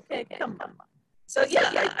Trek. Okay, come on. So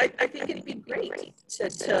yeah, I think it'd be great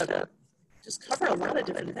to just cover a lot of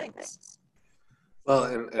different things. Well,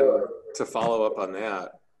 and to follow up on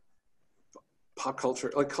that, pop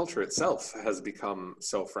culture, like culture itself, has become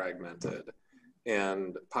so fragmented,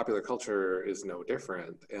 and popular culture is no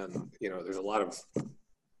different. And there's a lot of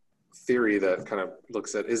theory that kind of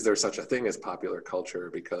looks at, is there such a thing as popular culture,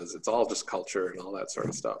 because it's all just culture and all that sort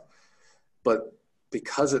of stuff. But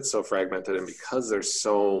because it's so fragmented and because there's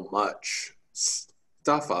so much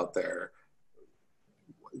stuff out there,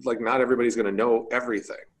 like not everybody's going to know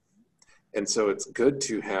everything. And so it's good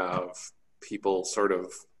to have people sort of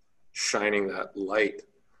shining that light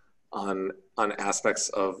on aspects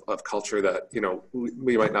of culture that,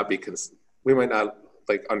 we might not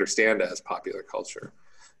like understand as popular culture,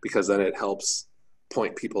 because then it helps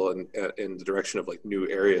point people in the direction of like new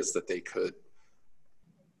areas that they could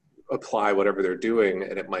apply whatever they're doing,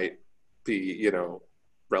 and it might be,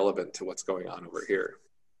 relevant to what's going on over here.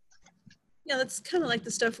 Yeah, that's kind of like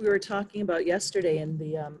the stuff we were talking about yesterday in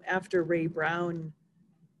the after Ray Brown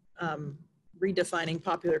redefining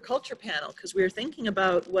popular culture panel, because we were thinking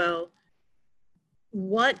about, well,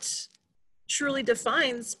 what truly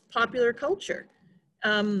defines popular culture?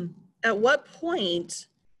 At what point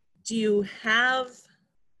do you have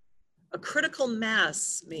a critical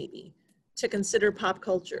mass, maybe, to consider pop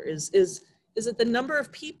culture? Is it the number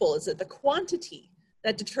of people? Is it the quantity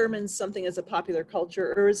that determines something as a popular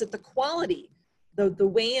culture? Or is it the quality the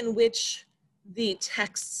way in which the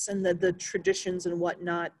texts and the traditions and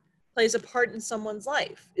whatnot plays a part in someone's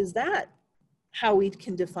life. Is that how we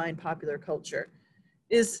can define popular culture?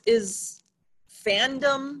 Is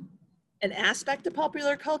fandom an aspect of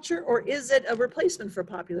popular culture, or is it a replacement for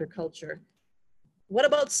popular culture? What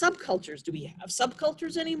about subcultures? Do we have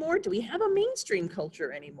subcultures anymore? Do we have a mainstream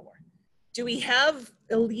culture anymore? Do we have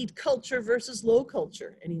elite culture versus low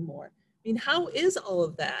culture anymore? I mean, how is all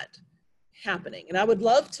of that happening? And I would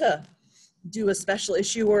love to do a special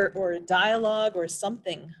issue or a dialogue or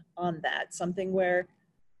something on that, something where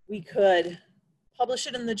we could publish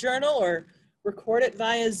it in the journal or record it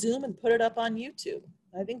via Zoom and put it up on YouTube.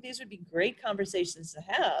 I think these would be great conversations to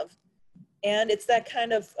have. And it's that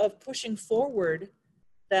kind of pushing forward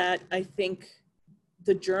that I think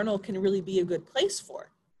the journal can really be a good place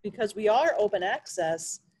for, because we are open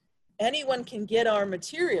access. Anyone can get our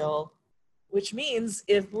material, which means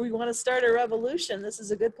if we want to start a revolution, this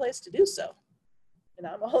is a good place to do so. And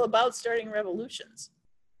I'm all about starting revolutions.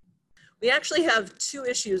 We actually have 2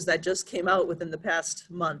 issues that just came out within the past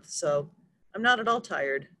month, so I'm not at all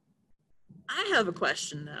tired. I have a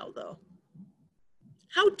question now, though.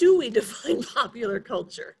 How do we define popular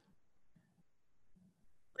culture?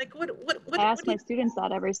 Like, what I ask my students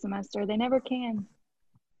that every semester. They never can.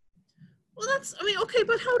 Well, okay,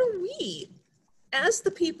 but how do we, as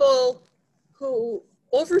the people who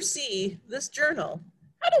oversee this journal,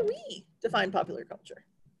 how do we define popular culture?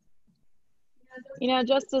 You know,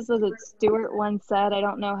 just as Stewart once said, I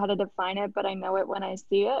don't know how to define it, but I know it when I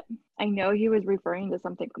see it. I know he was referring to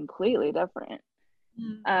something completely different.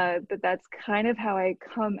 But that's kind of how I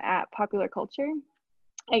come at popular culture.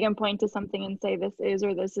 I can point to something and say this is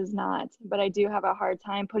or this is not, but I do have a hard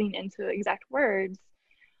time putting into exact words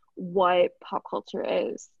what pop culture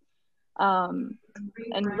is. And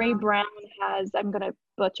Ray Brown has, I'm going to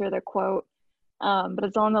butcher the quote, but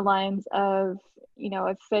it's along the lines of, you know,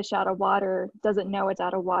 a fish out of water doesn't know it's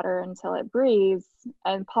out of water until it breathes.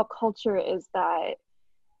 And pop culture is that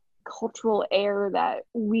cultural air that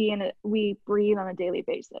we breathe on a daily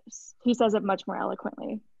basis. He says it much more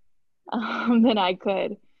eloquently than I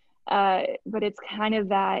could. But it's kind of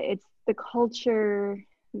that, it's the culture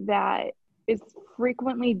that is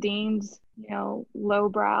frequently deemed, you know,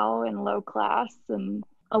 lowbrow and low class, and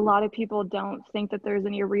a lot of people don't think that there's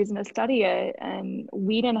any reason to study it. And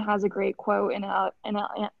Whedon has a great quote in an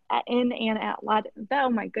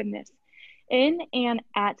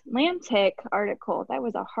Atlantic article. That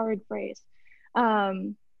was a hard phrase.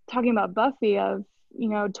 Talking about Buffy of, you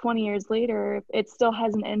know, 20 years later, it still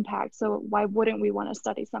has an impact. So why wouldn't we want to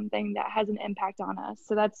study something that has an impact on us?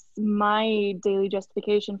 So that's my daily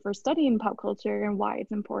justification for studying pop culture and why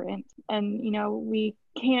it's important. And, you know, we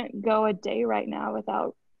can't go a day right now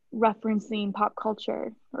without referencing pop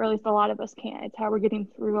culture, or at least a lot of us can't. It's how we're getting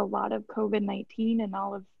through a lot of COVID-19 and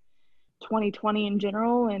all of 2020 in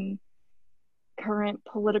general and current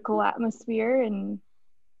political atmosphere. And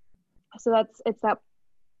so it's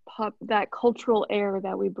that cultural air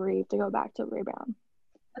that we breathe, to go back to Ray Brown.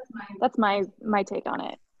 That's my take on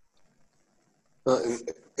it.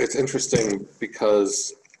 It's interesting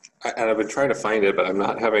because, and I've been trying to find it, but I'm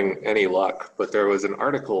not having any luck, but there was an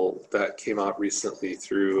article that came out recently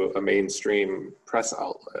through a mainstream press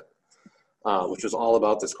outlet, which was all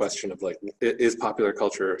about this question of like, is popular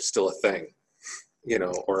culture still a thing, you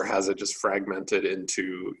know, or has it just fragmented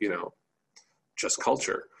into, you know, just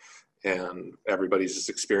culture? And everybody's just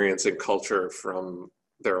experiencing culture from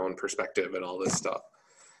their own perspective and all this stuff.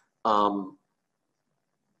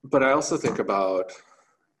 But I also think about,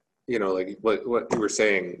 you know, like what you were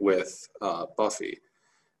saying with Buffy.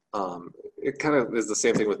 It kind of is the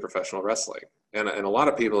same thing with professional wrestling. And a lot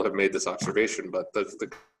of people have made this observation, but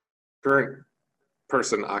the current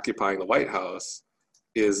person occupying the White House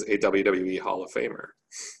is a WWE Hall of Famer.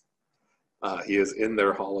 He is in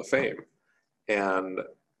their Hall of Fame. And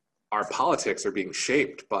our politics are being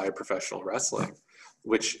shaped by professional wrestling,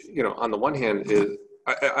 which, you know, on the one hand is,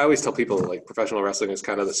 I always tell people like professional wrestling is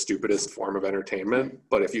kind of the stupidest form of entertainment,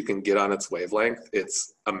 but if you can get on its wavelength,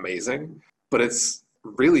 it's amazing. But it's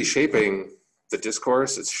really shaping the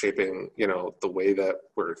discourse. It's shaping, you know, the way that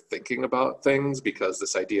we're thinking about things, because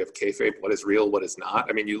this idea of kayfabe, what is real, what is not.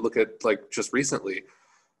 I mean, you look at like just recently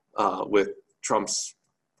with Trump's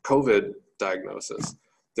COVID diagnosis,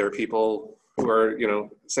 there are people who are, you know,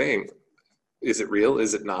 saying, is it real?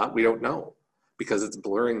 Is it not? We don't know, because it's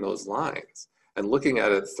blurring those lines. And looking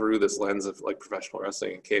at it through this lens of like professional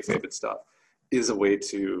wrestling and kayfabe and stuff is a way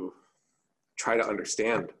to try to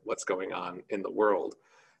understand what's going on in the world.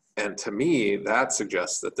 And to me, that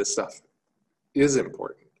suggests that this stuff is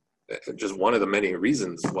important just one of the many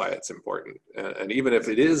reasons why it's important. And even if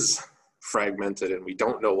it is fragmented and we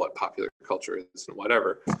don't know what popular culture is and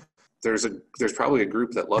whatever, there's probably a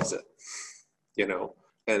group that loves it, you know,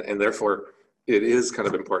 and therefore it is kind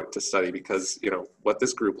of important to study because, you know, what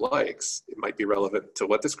this group likes, it might be relevant to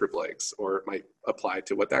what this group likes, or it might apply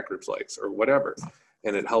to what that group likes or whatever.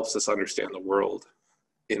 And it helps us understand the world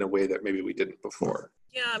in a way that maybe we didn't before.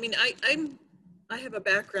 Yeah, I mean, I have a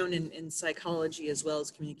background in psychology as well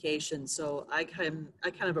as communication, so I kind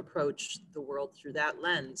of approach the world through that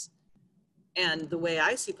lens. And the way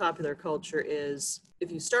I see popular culture is,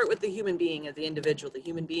 if you start with the human being as the individual, the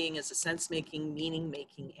human being is a sense-making,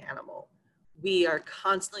 meaning-making animal. We are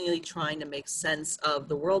constantly trying to make sense of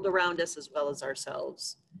the world around us as well as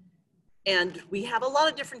ourselves. And we have a lot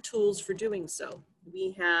of different tools for doing so.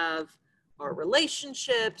 We have our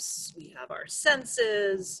relationships, we have our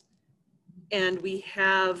senses, and we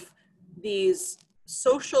have these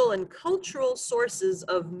social and cultural sources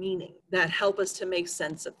of meaning that help us to make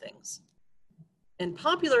sense of things. And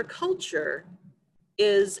popular culture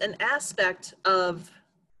is an aspect of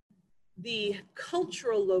the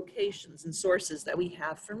cultural locations and sources that we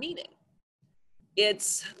have for meaning.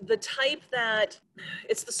 It's the type that,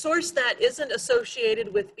 it's the source that isn't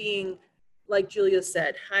associated with being, like Julia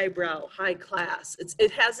said, highbrow, high class.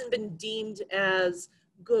 It hasn't been deemed as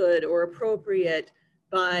good or appropriate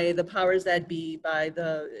by the powers that be, by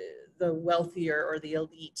the wealthier or the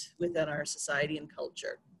elite within our society and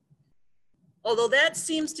culture. Although that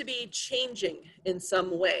seems to be changing in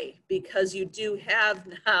some way, because you do have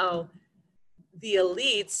now the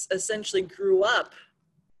elites essentially grew up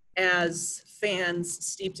as fans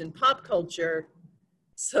steeped in pop culture.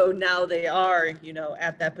 So now they are, you know,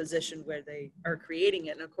 at that position where they are creating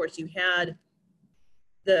it. And of course you had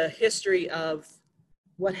the history of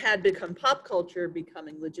what had become pop culture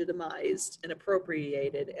becoming legitimized and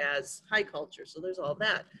appropriated as high culture. So there's all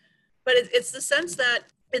that. But it's the sense that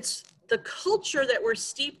it's the culture that we're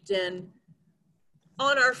steeped in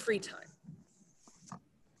on our free time.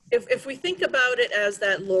 If we think about it as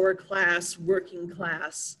that lower class, working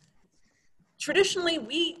class,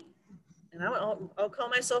 traditionally and I'll call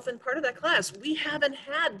myself in part of that class, we haven't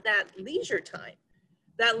had that leisure time.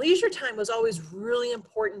 That leisure time was always really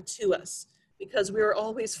important to us because we were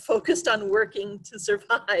always focused on working to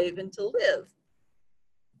survive and to live.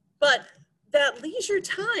 But that leisure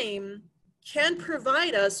time can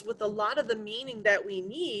provide us with a lot of the meaning that we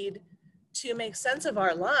need to make sense of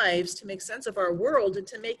our lives, to make sense of our world, and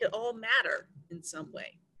to make it all matter in some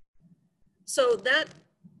way. So that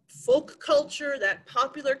folk culture, that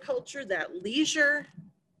popular culture, that leisure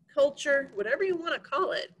culture, whatever you want to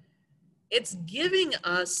call it, it's giving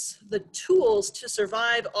us the tools to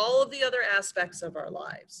survive all of the other aspects of our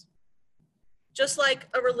lives. Just like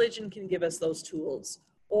a religion can give us those tools,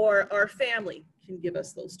 or our family can give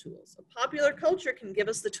us those tools. A popular culture can give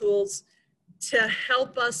us the tools to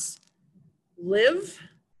help us live,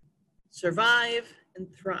 survive, and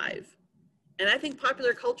thrive. And I think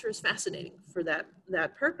popular culture is fascinating for that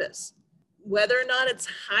purpose. Whether or not it's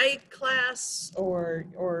high class or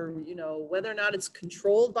you know, whether or not it's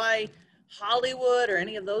controlled by Hollywood or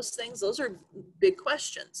any of those things, those are big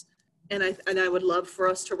questions. And I would love for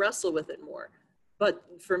us to wrestle with it more. But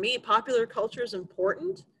for me, popular culture is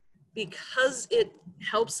important because it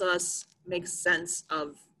helps us make sense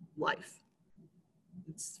of life.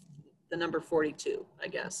 It's the number 42, I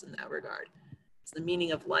guess, in that regard. It's the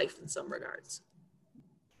meaning of life in some regards.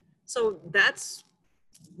 So that's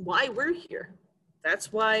why we're here.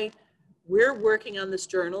 That's why we're working on this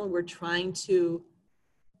journal. We're trying to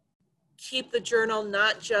keep the journal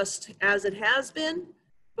not just as it has been,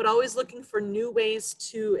 but always looking for new ways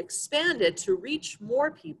to expand it, to reach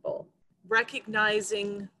more people,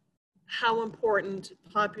 recognizing how important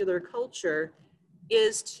popular culture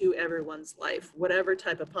is to everyone's life, whatever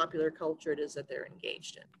type of popular culture it is that they're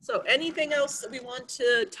engaged in. So anything else that we want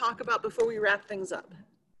to talk about before we wrap things up?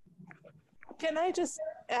 Can I just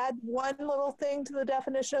add one little thing to the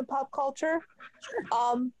definition of pop culture?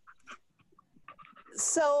 Sure.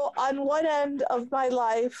 So on one end of my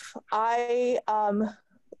life, I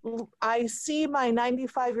see my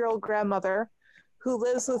 95-year-old grandmother who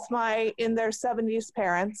lives with my in their 70s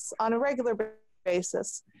parents on a regular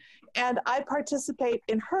basis. And I participate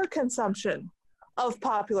in her consumption of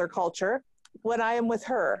popular culture when I am with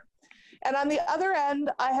her. And on the other end,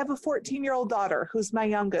 I have a 14-year-old daughter who's my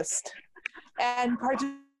youngest. And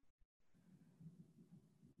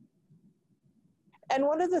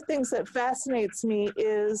one of the things that fascinates me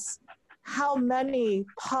is how many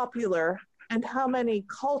popular and how many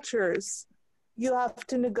cultures you have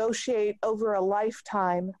to negotiate over a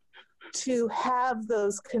lifetime to have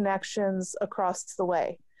those connections across the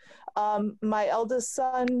way. My eldest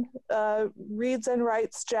son reads and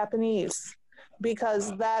writes Japanese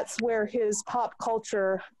because that's where his pop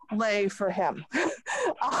culture lay for him.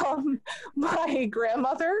 My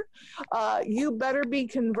grandmother, you better be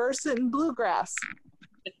conversant in bluegrass.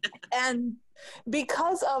 And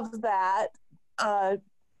because of that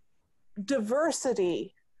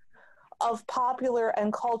diversity of popular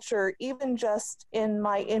and culture, even just in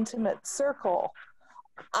my intimate circle,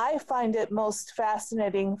 I find it most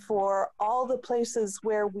fascinating for all the places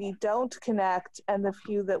where we don't connect and the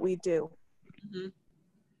few that we do. Mm-hmm.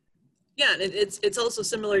 Yeah, and it's also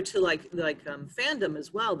similar to like fandom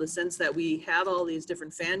as well, the sense that we have all these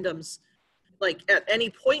different fandoms, like at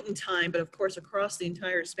any point in time, but of course across the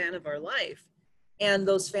entire span of our life. And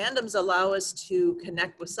those fandoms allow us to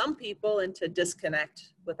connect with some people and to disconnect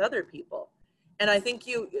with other people. And I think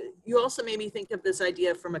you also made me think of this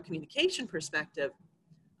idea from a communication perspective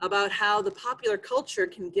about how the popular culture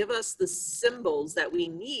can give us the symbols that we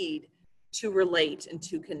need to relate and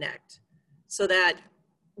to connect, so that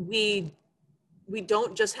we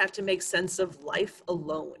don't just have to make sense of life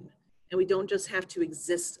alone, and we don't just have to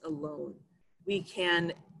exist alone. We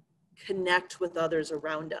can connect with others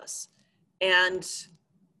around us. And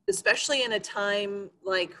especially in a time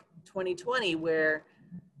like 2020, where,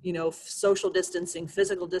 you know, social distancing,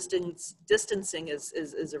 physical distancing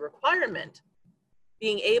is a requirement,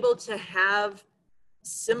 being able to have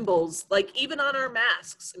symbols, like even on our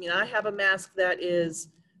masks. I mean, I have a mask that is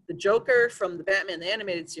the Joker from the Batman the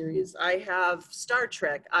Animated Series. I have Star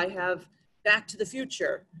Trek. I have Back to the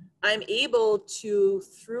Future. I'm able to,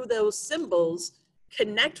 through those symbols,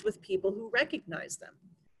 connect with people who recognize them.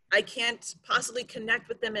 I can't possibly connect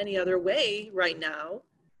with them any other way right now,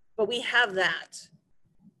 but we have that.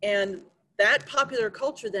 And that popular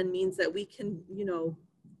culture then means that we can, you know,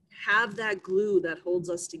 have that glue that holds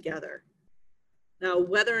us together. Now,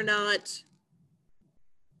 whether or not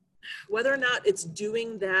it's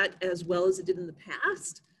doing that as well as it did in the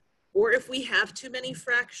past, or if we have too many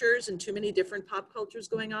fractures and too many different pop cultures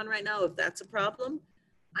going on right now, if that's a problem,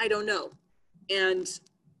 I don't know. And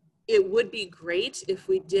it would be great if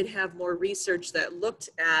we did have more research that looked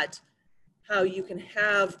at how you can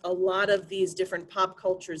have a lot of these different pop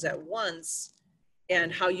cultures at once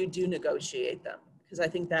and how you do negotiate them. Because I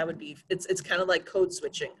think that would be, it's kind of like code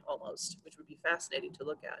switching almost, which would be fascinating to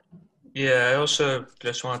look at. Yeah, I also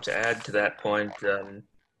just want to add to that point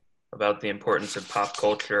about the importance of pop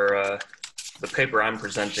culture. The paper I'm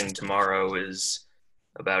presenting tomorrow is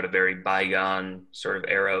about a very bygone sort of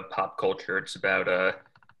era of pop culture. It's about a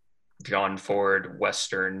John Ford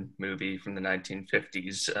Western movie from the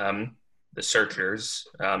 1950s, The Searchers,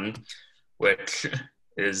 which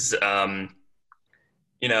is,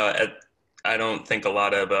 you know, I don't think a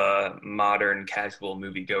lot of modern casual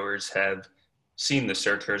moviegoers have seen The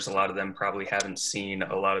Searchers. A lot of them probably haven't seen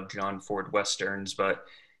a lot of John Ford Westerns, but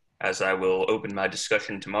as I will open my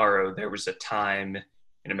discussion tomorrow, there was a time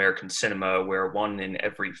in American cinema where 1 in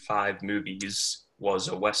every 5 movies was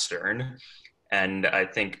a Western. And I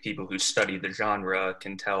think people who study the genre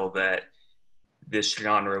can tell that this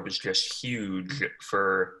genre was just huge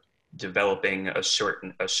for developing a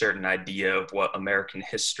certain idea of what American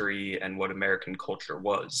history and what American culture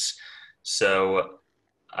was. So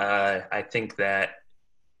I think that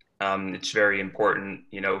it's very important,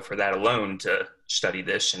 you know, for that alone to study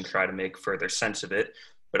this and try to make further sense of it.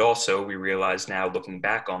 But also we realize now, looking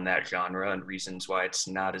back on that genre and reasons why it's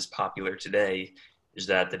not as popular today, is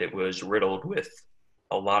that it was riddled with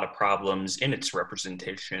a lot of problems in its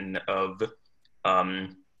representation of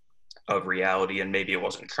reality. And maybe it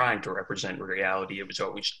wasn't trying to represent reality, it was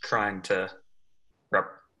always trying to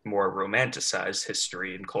more romanticize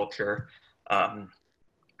history and culture.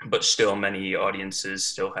 But still, many audiences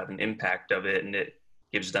still have an impact of it, and it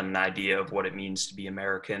gives them an idea of what it means to be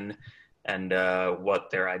American and what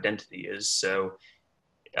their identity is. So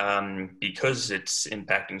because it's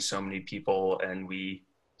impacting so many people, and we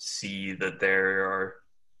see that there are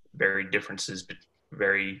very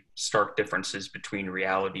stark differences between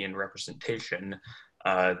reality and representation,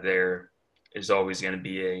 there is always going to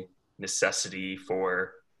be a necessity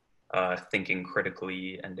for thinking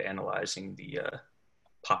critically and analyzing the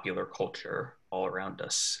popular culture all around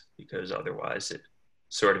us, because otherwise it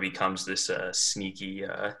sort of becomes this sneaky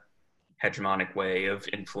hegemonic way of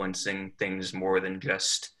influencing things more than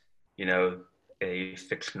just, you know, a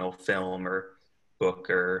fictional film or book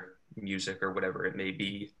or music or whatever it may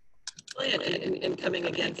be. And coming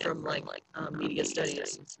again from like media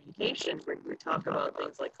studies and communication, where we talk about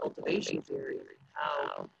things like cultivation theory,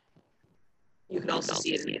 how, You can also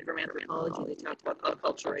see it in from anthropology. They talk about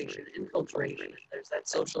acculturation, enculturation. There's that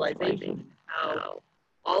socialization, how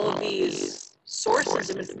all of these sources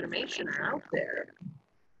of information are out there.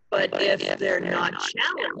 But if they're not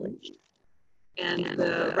challenged and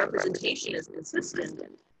the representation is consistent,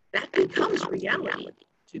 that becomes reality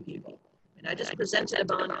to people. And I just presented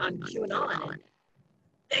on QAnon.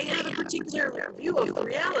 They have a particular view of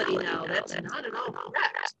reality now that's not at all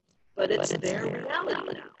correct, but it's their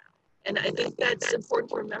reality now. And I think that's important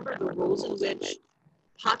to remember, the roles in which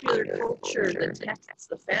popular culture, the texts,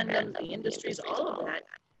 the fandom, the industries, all of that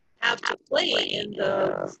have to play in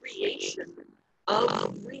the creation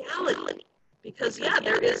of reality. Because, yeah,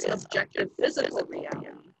 there is objective physical reality.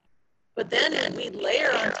 But then we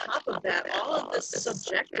layer on top of that all of this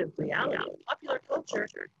subjective reality. Popular culture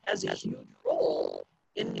has a huge role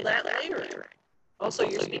in that layering. Also,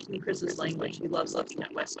 you're speaking Chris's language. He loves looking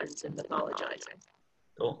at Westerns and mythologizing.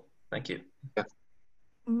 Cool. Thank you.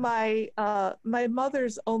 My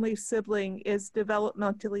mother's only sibling is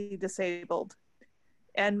developmentally disabled,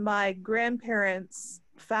 and my grandparents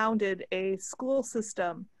founded a school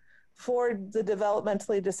system for the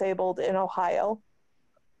developmentally disabled in Ohio.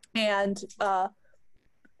 And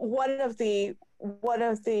one of the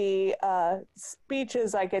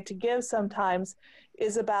speeches I get to give sometimes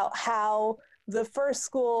is about how the first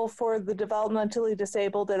school for the developmentally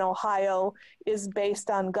disabled in Ohio is based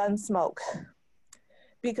on Gunsmoke,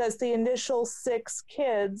 because the initial 6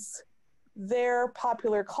 kids, their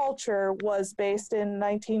popular culture was based in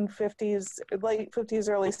 1950s, late 50s,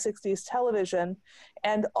 early 60s television,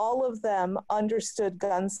 and all of them understood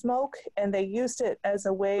Gunsmoke, and they used it as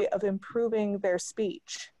a way of improving their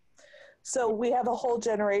speech. So we have a whole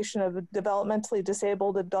generation of developmentally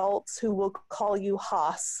disabled adults who will call you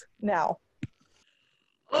Haas now.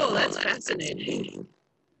 Oh, that's fascinating.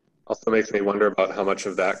 Also makes me wonder about how much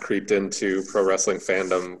of that creeped into pro wrestling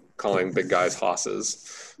fandom, calling big guys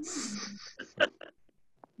hosses.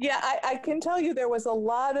 Yeah, I can tell you there was a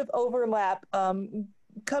lot of overlap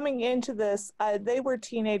coming into this. They were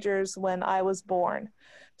teenagers when I was born.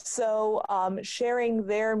 So sharing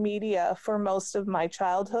their media for most of my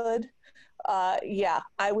childhood, yeah,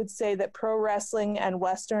 I would say that pro wrestling and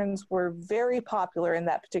Westerns were very popular in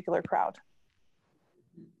that particular crowd.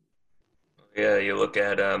 Yeah, you look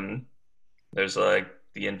at, there's like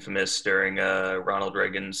the infamous during Ronald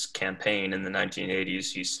Reagan's campaign in the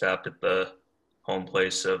 1980s, he stopped at the home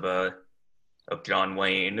place of John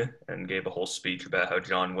Wayne and gave a whole speech about how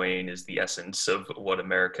John Wayne is the essence of what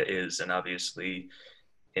America is. And obviously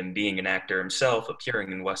him being an actor himself,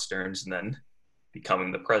 appearing in Westerns and then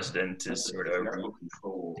becoming the president is sort of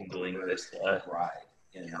tingling this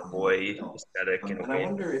cowboy aesthetic. And I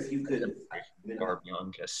wonder if you could, far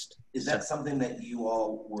beyond just. Is that something that you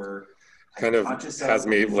all were kind of has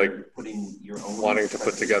me like wanting to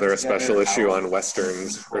put together a special issue on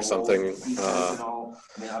Westerns or something,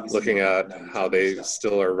 looking at how they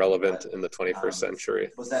still are relevant in the 21st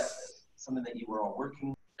century. Was that something that you were all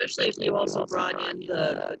working? Especially if you also brought in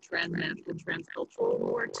the transnational, transcultural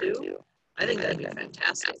war too. I think that'd be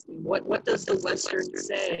fantastic. I mean, what does the Western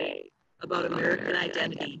say about American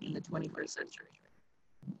identity in the 21st century?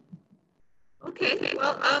 Okay,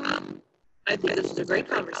 well, I think this was a great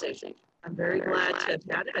conversation. I'm very glad to have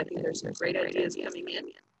had it. I think there's some great ideas coming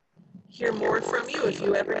in. Hear more from you if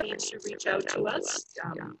you ever need to reach out to us.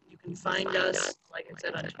 You can find us, like I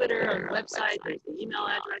said, on Twitter, on the website. There's the email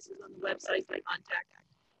addresses on the website to contact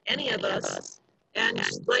any of us. And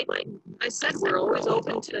like I said, we're always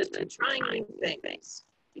open to trying new things,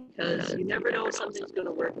 because you never know if something's going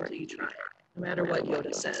to work until you try it. No matter what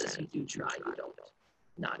Yoda says, you do try, you don't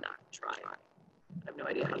not try. I have no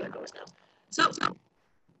idea how that goes now. So,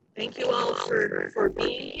 thank you all for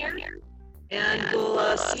being here, and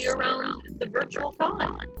we'll see you around the virtual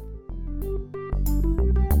con.